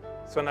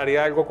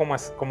 sonaría algo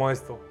como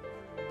esto.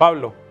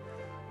 Pablo,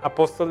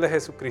 apóstol de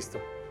Jesucristo,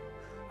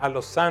 a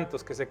los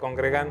santos que se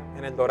congregan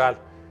en el Doral,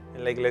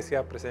 en la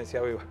iglesia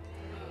Presencia Viva.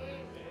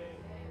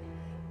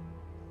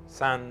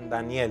 San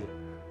Daniel,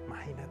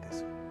 imagínate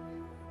eso.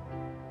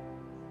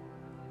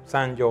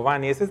 San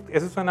Giovanni,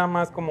 eso suena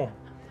más como,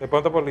 de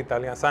pronto por la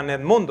Italia. San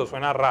Edmundo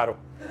suena raro.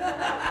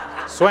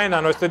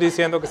 Suena, no estoy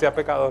diciendo que sea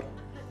pecador.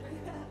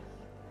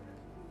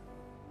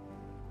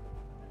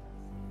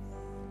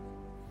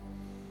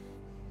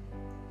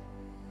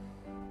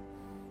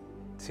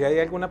 Si hay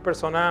alguna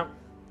persona,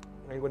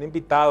 algún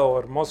invitado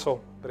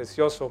hermoso,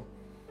 precioso,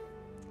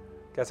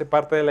 que hace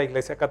parte de la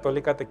Iglesia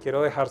Católica, te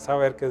quiero dejar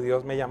saber que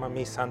Dios me llama a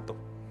mí santo.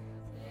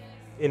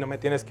 Y no me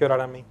tienes que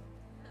orar a mí.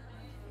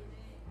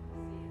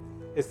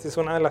 Esta es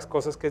una de las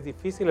cosas que es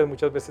difícil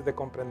muchas veces de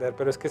comprender,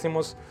 pero es que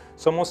somos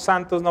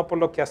santos no por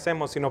lo que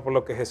hacemos, sino por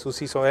lo que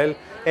Jesús hizo. Él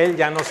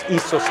ya nos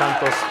hizo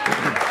santos.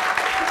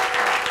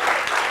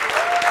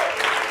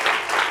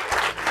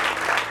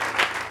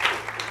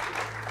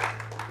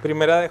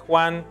 Primera de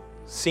Juan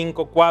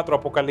 5:4,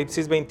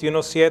 Apocalipsis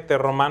 21:7,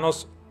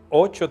 Romanos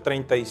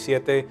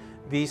 8:37,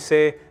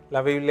 dice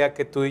la Biblia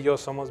que tú y yo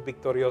somos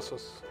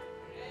victoriosos.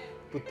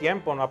 Tu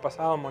tiempo no ha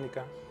pasado,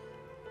 Mónica.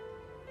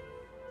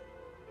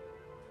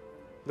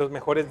 Los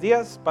mejores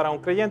días, para un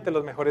creyente,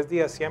 los mejores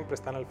días siempre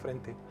están al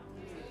frente.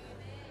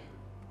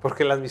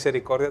 Porque las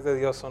misericordias de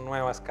Dios son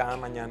nuevas cada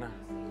mañana.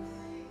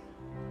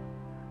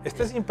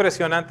 Este es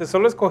impresionante.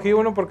 Solo escogí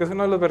uno porque es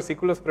uno de los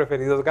versículos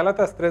preferidos.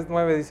 Gálatas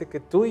 3:9 dice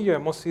que tú y yo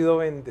hemos sido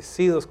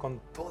bendecidos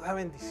con toda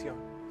bendición.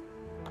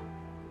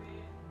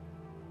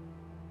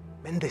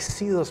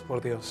 Bendecidos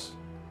por Dios.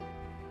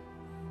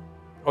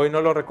 Hoy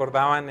no lo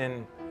recordaban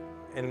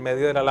en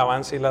medio de la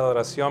alabanza y la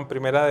adoración.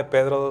 Primera de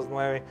Pedro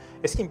 2:9.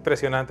 Es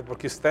impresionante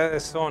porque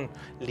ustedes son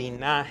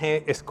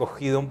linaje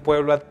escogido, un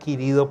pueblo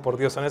adquirido por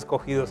Dios, son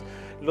escogidos.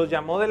 Los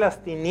llamó de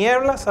las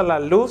tinieblas a la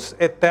luz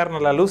eterna,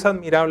 la luz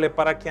admirable,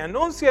 para que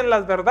anuncien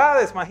las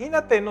verdades.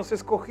 Imagínate, nos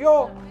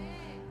escogió.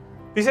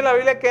 Dice la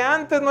Biblia que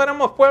antes no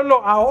éramos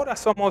pueblo, ahora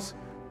somos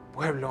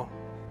pueblo.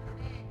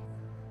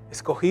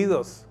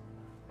 Escogidos.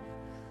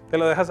 Te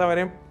lo deja saber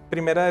en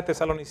Primera de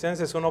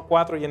Tesalonicenses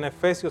 1:4 y en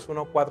Efesios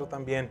 1:4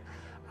 también.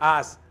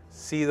 Has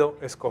sido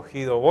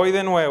escogido. Voy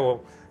de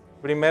nuevo.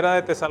 Primera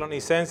de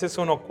Tesalonicenses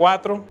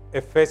 1:4,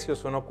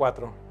 Efesios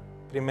 1:4,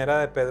 Primera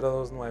de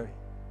Pedro 2:9.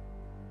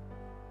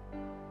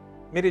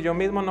 Mire, yo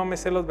mismo no me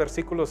sé los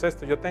versículos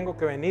estos. Yo tengo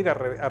que venir a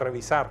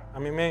revisar. A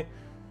mí me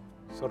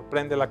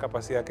sorprende la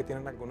capacidad que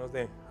tienen algunos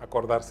de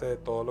acordarse de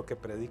todo lo que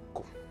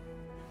predico.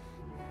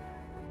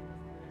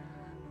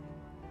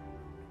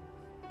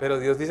 Pero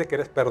Dios dice que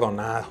eres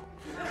perdonado.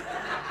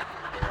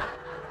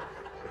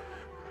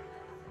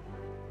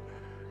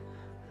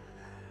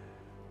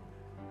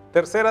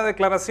 Tercera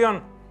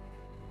declaración.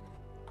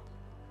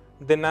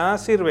 De nada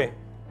sirve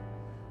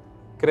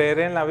creer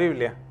en la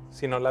Biblia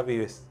si no la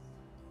vives.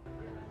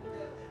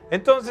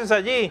 Entonces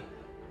allí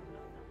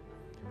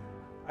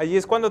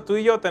es cuando tú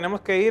y yo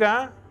tenemos que ir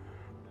a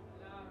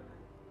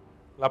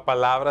la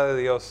palabra de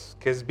Dios,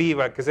 que es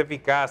viva, que es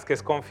eficaz, que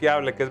es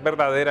confiable, que es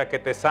verdadera, que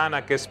te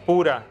sana, que es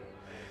pura.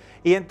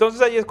 Y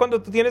entonces allí es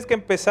cuando tú tienes que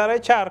empezar a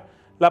echar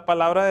la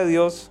palabra de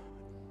Dios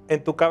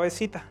en tu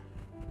cabecita.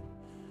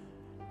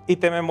 Y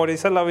te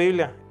memorizas la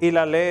Biblia, y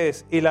la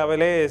lees, y la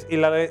lees, y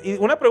la lees. Y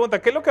una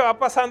pregunta, ¿qué es lo que va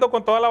pasando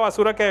con toda la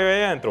basura que hay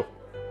ahí adentro?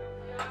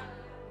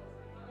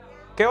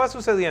 ¿Qué va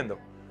sucediendo?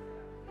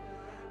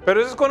 Pero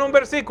eso es con un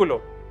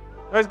versículo.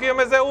 No es que yo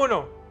me sé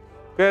uno,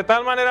 que de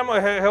tal manera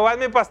Jehová es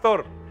mi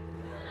pastor.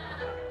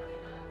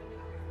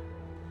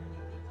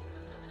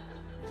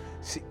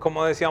 Sí,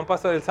 como decía un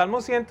pastor, el Salmo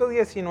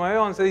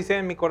 119:11 dice: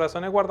 en mi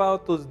corazón he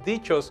guardado tus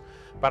dichos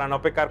para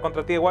no pecar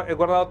contra ti, he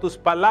guardado tus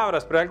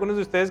palabras. Pero hay algunos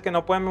de ustedes que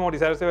no pueden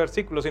memorizar ese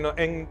versículo, sino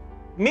en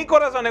mi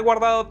corazón he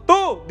guardado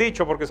tu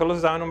dicho, porque solo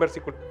se sabe en un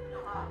versículo.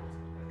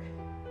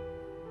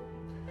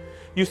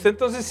 Y usted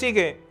entonces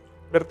sigue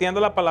vertiendo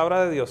la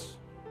palabra de Dios,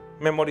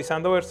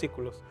 memorizando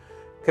versículos,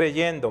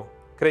 creyendo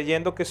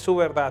que es su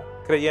verdad,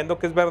 creyendo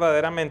que es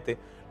verdaderamente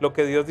lo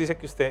que Dios dice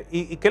que usted.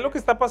 ¿Y qué es lo que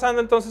está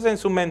pasando entonces en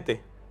su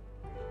mente?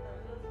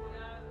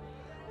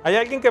 ¿Hay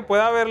alguien que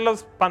pueda ver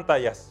las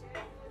pantallas?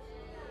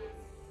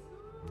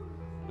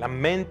 La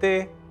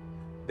mente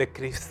de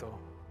Cristo.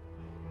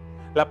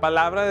 La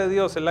palabra de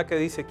Dios es la que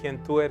dice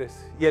quién tú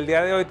eres. Y el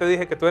día de hoy te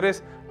dije que tú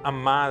eres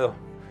amado,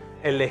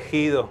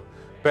 elegido,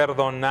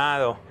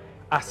 perdonado,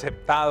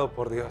 aceptado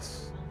por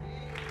Dios.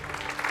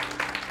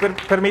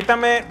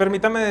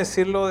 Permítame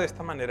decirlo de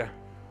esta manera.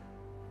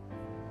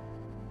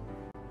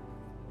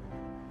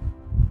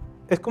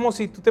 Es como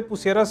si tú te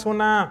pusieras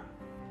una...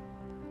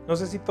 No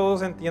sé si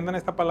todos entiendan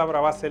esta palabra,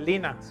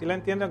 vaselina. ¿Sí la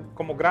entienden?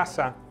 Como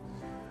grasa.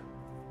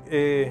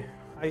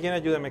 Alguien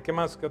ayúdeme. ¿Qué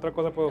más? ¿Qué otra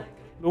cosa puedo?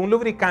 Un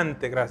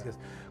lubricante, gracias.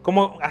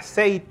 Como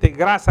aceite,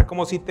 grasa,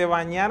 como si te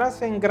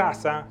bañaras en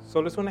grasa.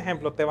 Solo es un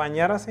ejemplo. Te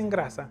bañaras en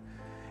grasa.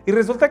 Y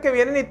resulta que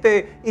vienen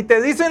y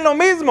te dicen lo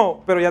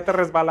mismo, pero ya te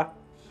resbala.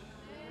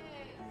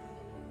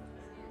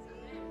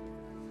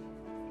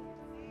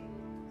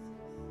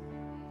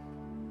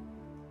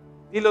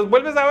 Y los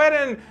vuelves a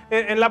ver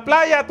en la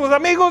playa, tus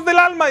amigos del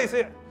alma.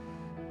 Dice: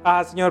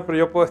 ah, Señor, pero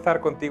yo puedo estar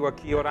contigo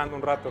aquí orando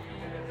un rato.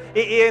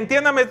 Y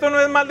entiéndame, esto no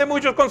es mal de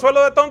muchos,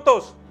 consuelo de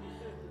tontos.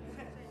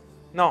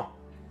 No.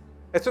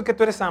 Esto es que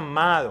tú eres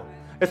amado.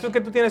 Esto es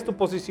que tú tienes tu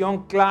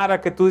posición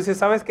clara, que tú dices: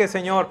 ¿sabes qué,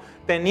 Señor?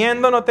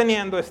 Teniendo o no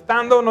teniendo,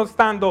 estando o no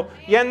estando,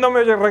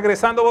 yéndome o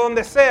regresando o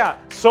donde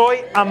sea, soy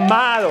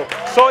amado,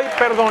 soy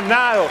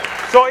perdonado,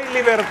 soy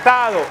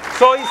libertado,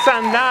 soy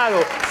sanado,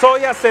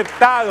 soy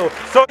aceptado,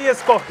 soy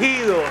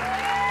escogido.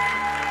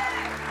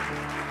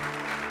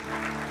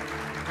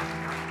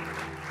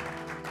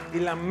 Y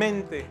la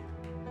mente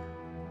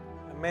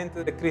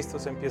de Cristo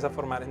se empieza a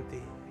formar en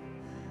ti.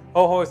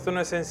 Ojo, esto no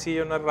es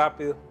sencillo, no es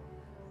rápido.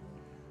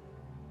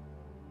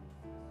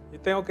 Yo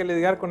tengo que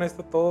lidiar con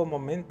esto todo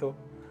momento.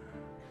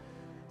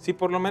 Si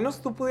por lo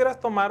menos tú pudieras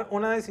tomar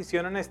una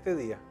decisión en este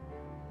día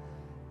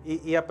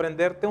y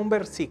aprenderte un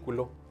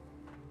versículo.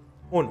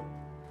 Uno,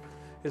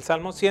 el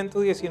Salmo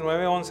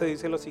 119:11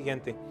 dice lo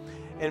siguiente: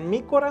 en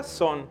mi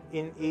corazón,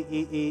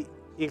 y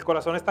el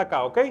corazón está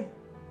acá, ¿ok?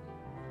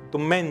 Tu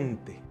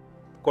mente,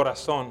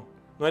 corazón,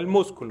 no el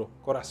músculo,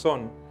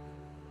 corazón.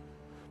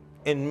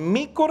 En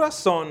mi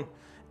corazón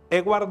he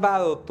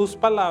guardado tus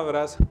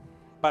palabras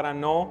para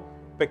no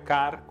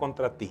pecar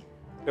contra ti.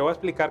 Te voy a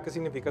explicar qué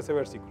significa ese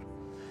versículo.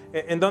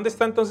 ¿En dónde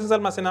está entonces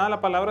almacenada la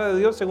palabra de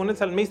Dios según el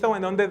salmista, o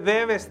en dónde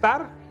debe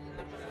estar?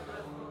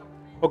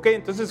 Ok,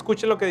 entonces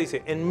escuche lo que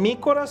dice: en mi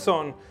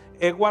corazón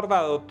he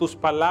guardado tus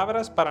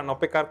palabras para no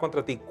pecar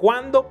contra ti.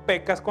 ¿Cuándo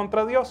pecas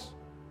contra Dios?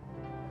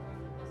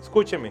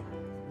 Escúcheme,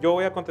 yo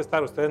voy a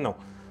contestar, ustedes no.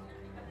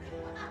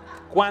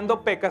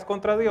 ¿Cuándo pecas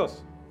contra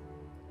Dios?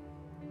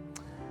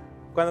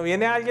 Cuando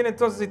viene alguien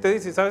entonces y te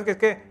dice: ¿sabes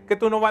qué? Que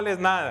tú no vales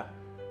nada.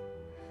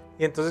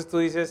 Y entonces tú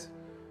dices: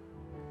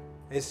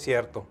 es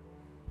cierto,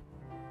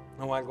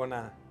 no valgo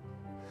nada.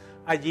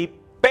 Allí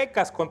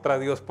pecas contra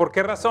Dios. ¿Por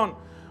qué razón?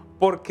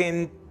 Porque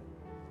en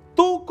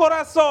tu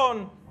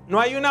corazón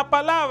no hay una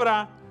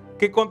palabra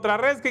que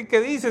contrarresque y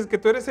que dices que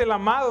tú eres el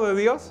amado de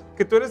Dios,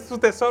 que tú eres su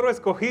tesoro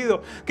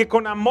escogido, que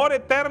con amor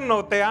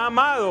eterno te ha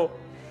amado.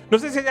 No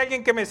sé si hay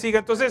alguien que me siga.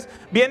 Entonces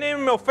vienen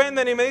y me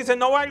ofenden y me dicen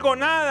no valgo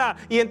nada.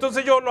 Y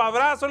entonces yo lo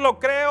abrazo, lo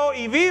creo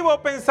y vivo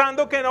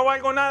pensando que no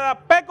valgo nada.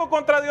 Peco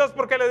contra Dios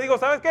porque le digo,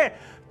 ¿sabes qué?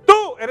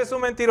 Tú eres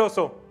un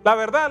mentiroso. La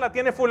verdad la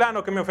tiene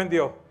fulano que me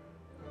ofendió.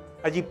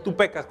 Allí tú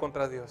pecas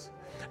contra Dios.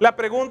 La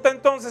pregunta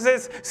entonces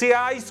es si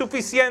hay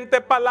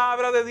suficiente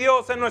palabra de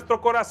Dios en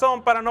nuestro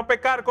corazón para no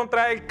pecar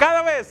contra Él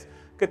cada vez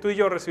que tú y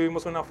yo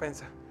recibimos una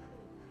ofensa.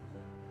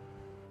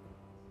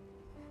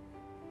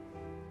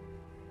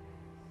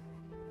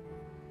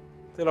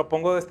 Te lo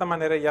pongo de esta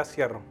manera y ya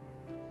cierro.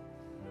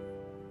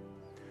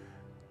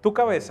 Tu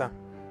cabeza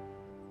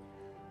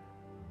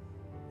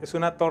es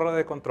una torre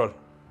de control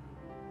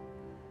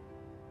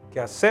que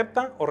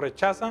acepta o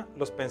rechaza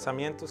los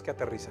pensamientos que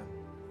aterrizan.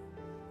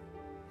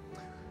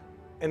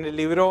 En el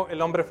libro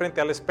El hombre frente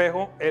al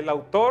espejo, el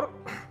autor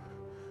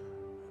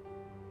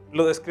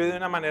lo describe de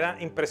una manera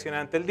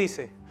impresionante. Él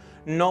dice,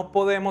 no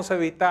podemos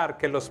evitar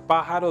que los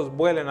pájaros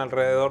vuelen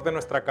alrededor de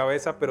nuestra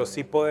cabeza, pero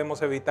sí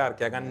podemos evitar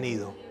que hagan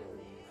nido.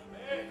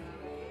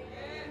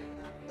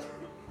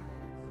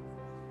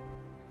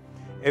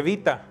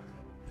 Evita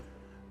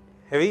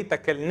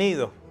que el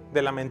nido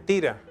de la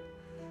mentira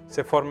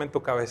se forme en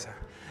tu cabeza.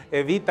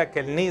 Evita que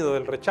el nido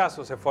del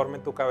rechazo se forme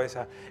en tu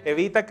cabeza.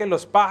 Evita que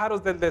los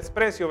pájaros del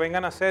desprecio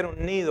vengan a hacer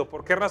un nido.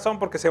 ¿Por qué razón?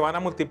 Porque se van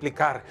a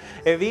multiplicar.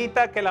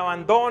 Evita que el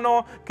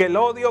abandono, que el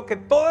odio, que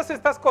todas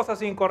estas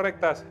cosas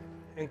incorrectas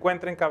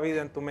encuentren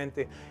cabida en tu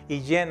mente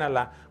y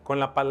llénala con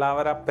la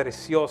palabra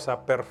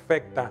preciosa,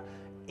 perfecta,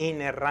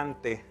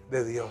 inerrante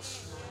de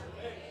Dios.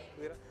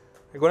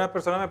 Algunas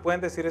personas me pueden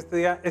decir este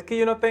día, es que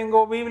yo no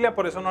tengo Biblia,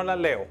 por eso no la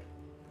leo.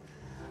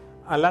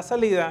 A la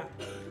salida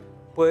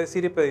puedes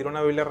ir y pedir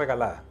una Biblia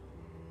regalada.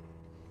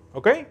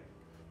 ¿Ok?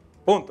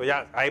 Punto,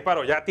 ya, ahí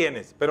paró, ya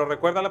tienes. Pero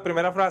recuerda la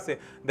primera frase,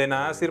 de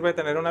nada sirve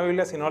tener una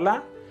Biblia si no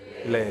la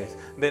lees.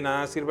 De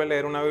nada sirve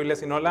leer una Biblia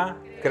si no la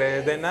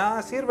crees. De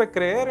nada sirve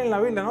creer en la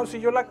Biblia. No, si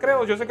yo la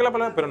creo, yo sé que la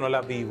palabra, pero no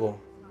la vivo.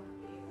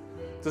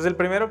 Entonces el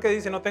primero que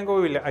dice, no tengo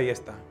Biblia, ahí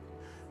está.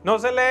 No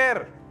sé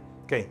leer.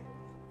 Ok.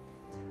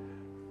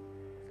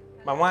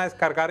 Vamos a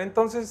descargar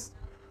entonces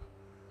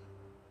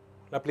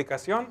la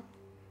aplicación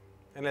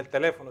en el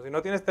teléfono. Si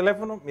no tienes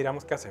teléfono,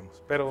 miramos qué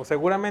hacemos. Pero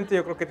seguramente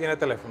yo creo que tiene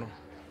teléfono.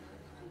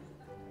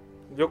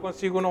 Yo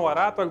consigo uno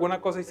barato,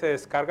 alguna cosa y se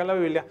descarga la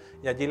Biblia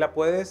y allí la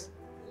puedes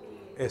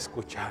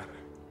escuchar.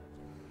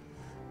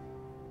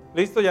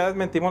 Listo, ya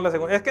desmentimos la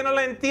segunda. Es que no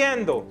la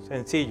entiendo.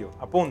 Sencillo,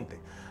 apunte.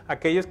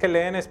 Aquellos que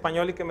leen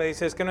español y que me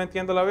dicen es que no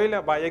entiendo la Biblia,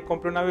 vaya y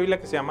compre una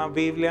Biblia que se llama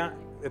Biblia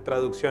de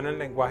traducción en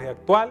lenguaje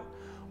actual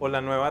o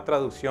la nueva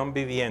traducción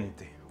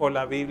viviente o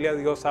la Biblia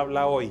Dios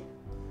habla hoy.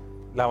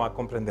 La va a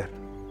comprender.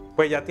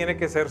 Pues ya tiene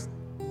que ser,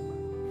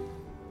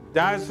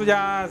 eso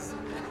ya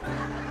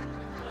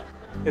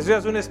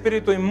es un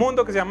espíritu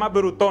inmundo que se llama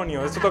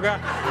brutonio. Eso toca,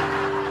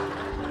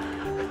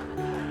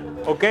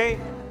 ¿ok?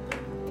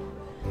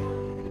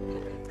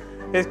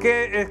 Es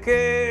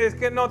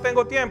que no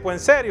tengo tiempo, en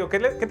serio. ¿Qué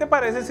te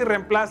parece si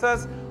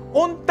reemplazas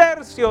un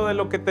tercio de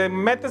lo que te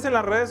metes en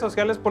las redes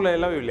sociales por leer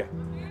la Biblia?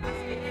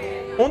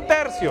 Un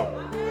tercio.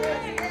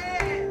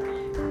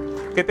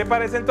 ¿Qué te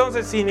parece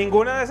entonces? Si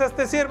ninguna de esas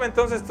te sirve,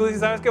 entonces tú dices,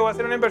 sabes que voy a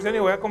hacer una inversión y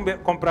voy a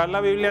comprar la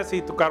Biblia.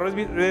 Si tu carro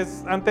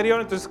es anterior,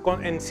 entonces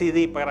en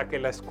CD para que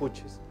la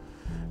escuches.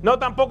 No,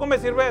 tampoco me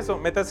sirve eso.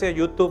 Métase a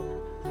YouTube.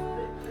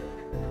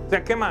 O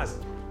sea, ¿qué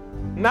más?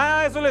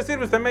 Nada de eso le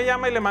sirve. Usted me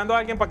llama y le mando a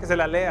alguien para que se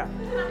la lea.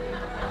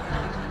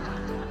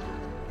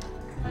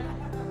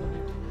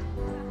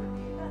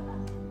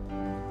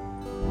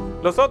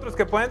 Los otros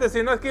que pueden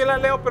decir, no, es que yo la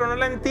leo, pero no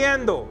la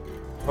entiendo.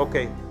 Ok,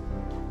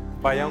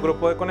 vaya a un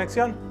grupo de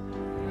conexión.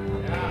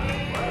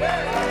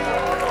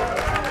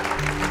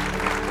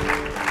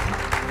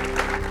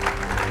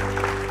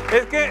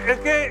 Es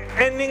que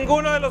en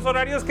ninguno de los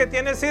horarios que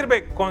tiene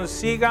sirve.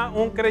 Consiga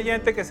un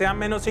creyente que sea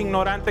menos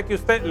ignorante que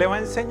usted. Le va a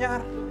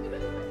enseñar.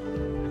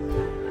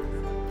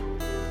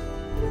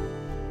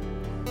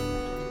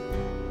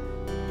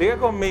 Diga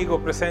conmigo,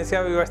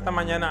 presencia viva esta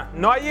mañana.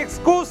 No hay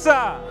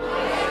excusa.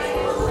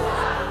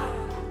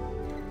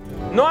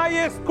 No hay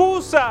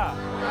excusa.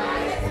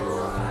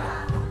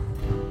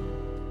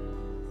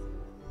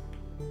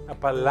 La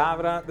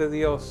palabra de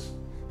Dios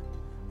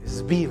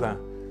es viva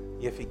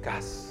y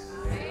eficaz.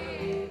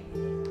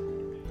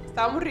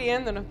 Estábamos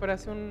riéndonos, pero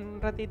hace un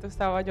ratito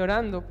estaba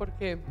llorando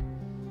porque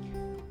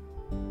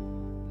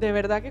de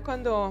verdad que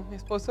cuando mi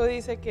esposo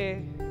dice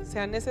que se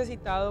ha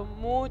necesitado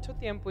mucho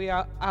tiempo y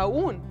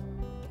aún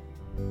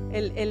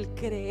el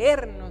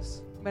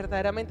creernos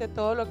verdaderamente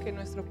todo lo que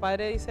nuestro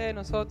Padre dice de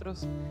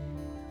nosotros,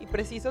 y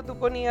preciso tú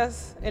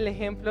ponías el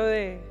ejemplo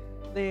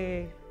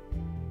de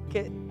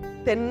que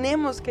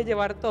tenemos que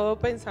llevar todo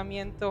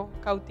pensamiento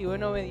cautivo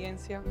en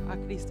obediencia a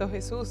Cristo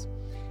Jesús.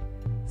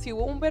 Si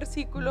hubo un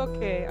versículo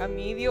que a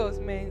mí Dios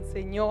me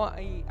enseñó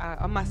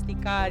a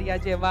masticar y a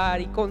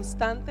llevar y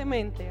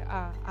constantemente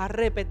a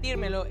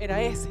repetírmelo, era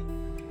ese.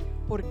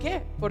 ¿Por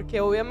qué?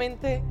 Porque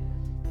obviamente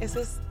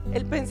ese es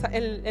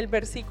el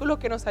versículo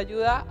que nos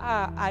ayuda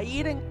a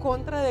ir en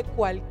contra de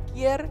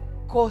cualquier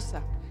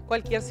cosa,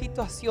 cualquier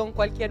situación,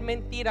 cualquier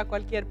mentira,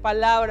 cualquier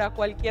palabra,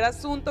 cualquier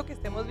asunto que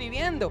estemos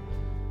viviendo.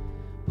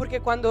 Porque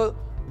cuando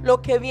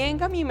lo que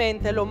venga a mi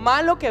mente, lo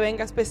malo que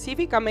venga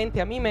específicamente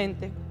a mi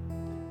mente,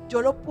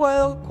 yo lo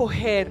puedo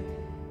coger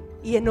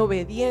y en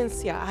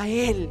obediencia a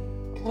Él,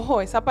 ojo,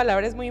 esa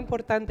palabra es muy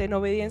importante, en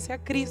obediencia a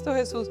Cristo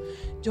Jesús,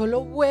 yo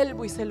lo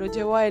vuelvo y se lo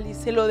llevo a Él y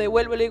se lo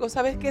devuelvo. Le digo,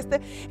 ¿sabes qué?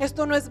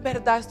 Esto no es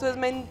verdad, esto es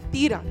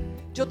mentira.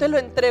 Yo te lo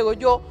entrego,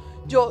 yo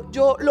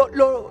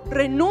lo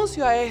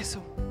renuncio a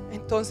eso.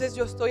 Entonces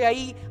yo estoy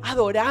ahí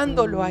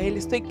adorándolo a Él,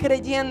 estoy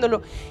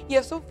creyéndolo. Y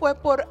eso fue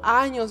por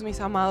años, mis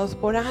amados,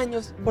 por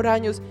años.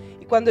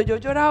 Y cuando yo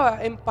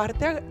lloraba, en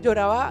parte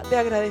lloraba de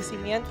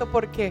agradecimiento,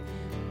 porque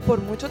por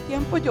mucho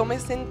tiempo yo me he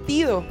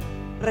sentido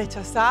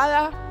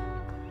rechazada,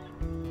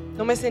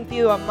 no me he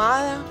sentido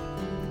amada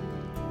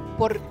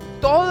por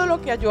todo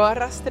lo que yo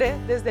arrastré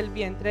desde el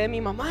vientre de mi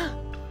mamá.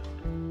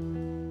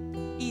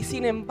 Y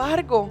sin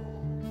embargo,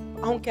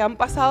 aunque han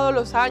pasado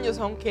los años,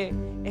 aunque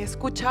he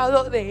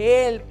escuchado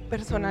de Él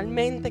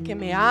personalmente que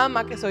me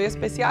ama, que soy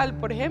especial,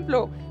 por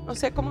ejemplo, no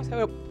sé cómo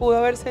se pudo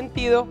haber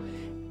sentido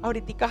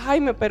ahorita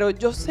Jaime, pero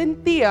yo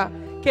sentía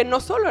que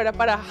no solo era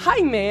para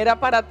Jaime, era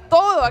para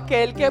todo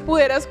aquel que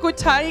pudiera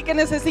escuchar y que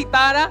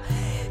necesitara: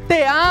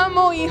 te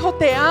amo, hijo,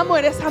 te amo,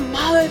 eres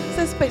amado, eres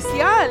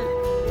especial.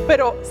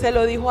 Pero se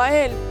lo dijo a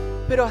Él,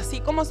 pero así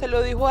como se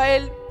lo dijo a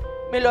Él,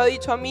 me lo ha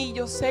dicho a mí.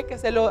 Yo sé que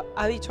se lo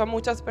ha dicho a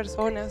muchas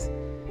personas.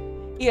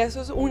 Y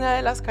eso es una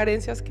de las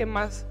carencias que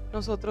más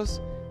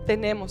nosotros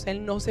tenemos,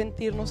 el no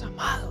sentirnos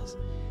amados.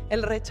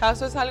 El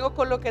rechazo es algo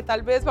con lo que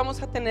tal vez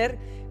vamos a tener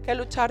que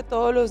luchar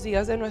todos los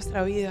días de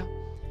nuestra vida.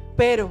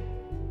 Pero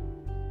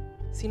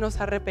si nos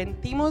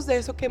arrepentimos de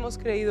eso que hemos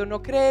creído,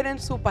 no creer en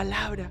su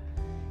palabra,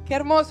 qué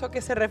hermoso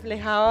que se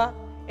reflejaba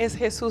es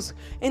Jesús.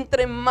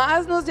 Entre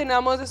más nos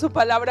llenamos de su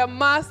palabra,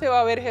 más se va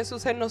a ver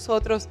Jesús en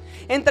nosotros.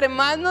 Entre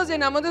más nos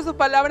llenamos de su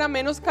palabra,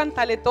 menos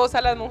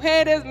cantaletosas las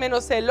mujeres,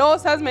 menos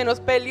celosas, menos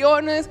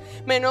peleones,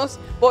 menos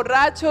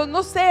borrachos,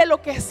 no sé,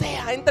 lo que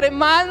sea. Entre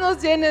más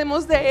nos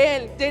llenemos de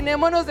Él,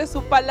 llenémonos de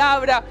su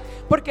palabra.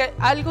 Porque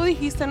algo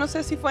dijiste, no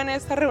sé si fue en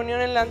esta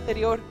reunión, en la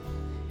anterior: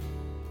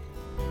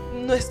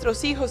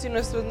 nuestros hijos y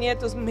nuestros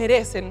nietos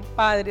merecen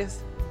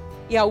padres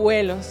y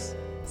abuelos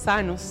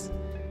sanos,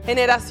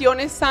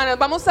 generaciones sanas.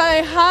 Vamos a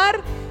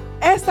dejar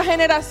esta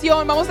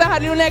generación, vamos a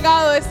dejarle un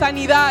legado de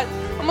sanidad.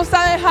 Vamos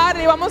a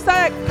dejarle, vamos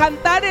a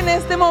cantar en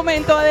este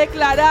momento, a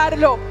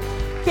declararlo,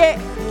 que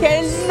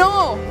Él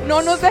no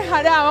nos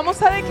dejará.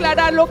 Vamos a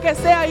declarar lo que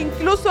sea.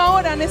 Incluso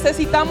ahora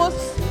necesitamos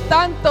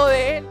tanto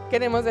de Él.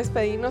 Queremos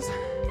despedirnos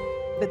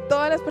de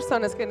todas las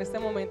personas que en este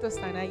momento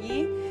están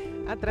allí,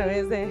 a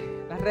través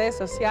de las redes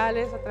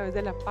sociales, a través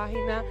de la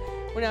página.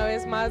 Una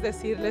vez más,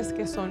 decirles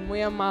que son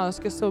muy amados,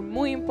 que son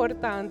muy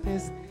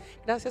importantes.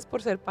 Gracias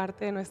por ser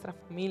parte de nuestra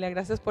familia.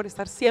 Gracias por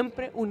estar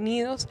siempre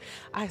unidos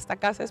a esta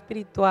casa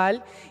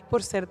espiritual,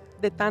 por ser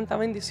de tanta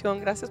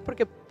bendición. Gracias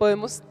porque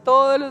podemos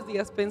todos los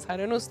días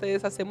pensar en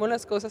ustedes. Hacemos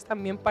las cosas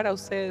también para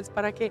ustedes,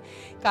 para que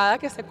cada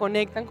que se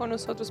conectan con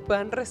nosotros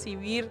puedan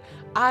recibir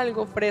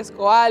algo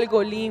fresco,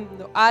 algo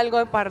lindo, algo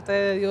de parte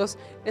de Dios.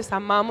 Les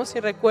amamos y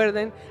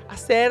recuerden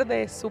hacer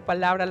de su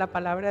palabra, la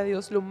palabra de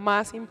Dios, lo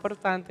más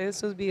importante de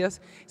sus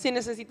vidas. Si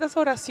necesitas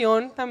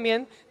oración,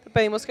 también te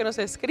pedimos que nos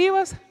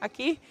escribas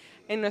aquí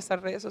en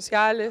nuestras redes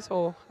sociales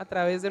o a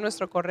través de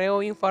nuestro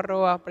correo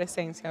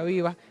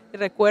info@presenciaviva. Y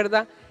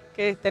recuerda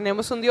que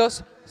tenemos un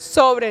Dios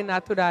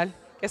sobrenatural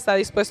que está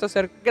dispuesto a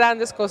hacer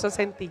grandes cosas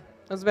en ti.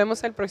 Nos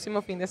vemos el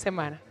próximo fin de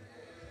semana.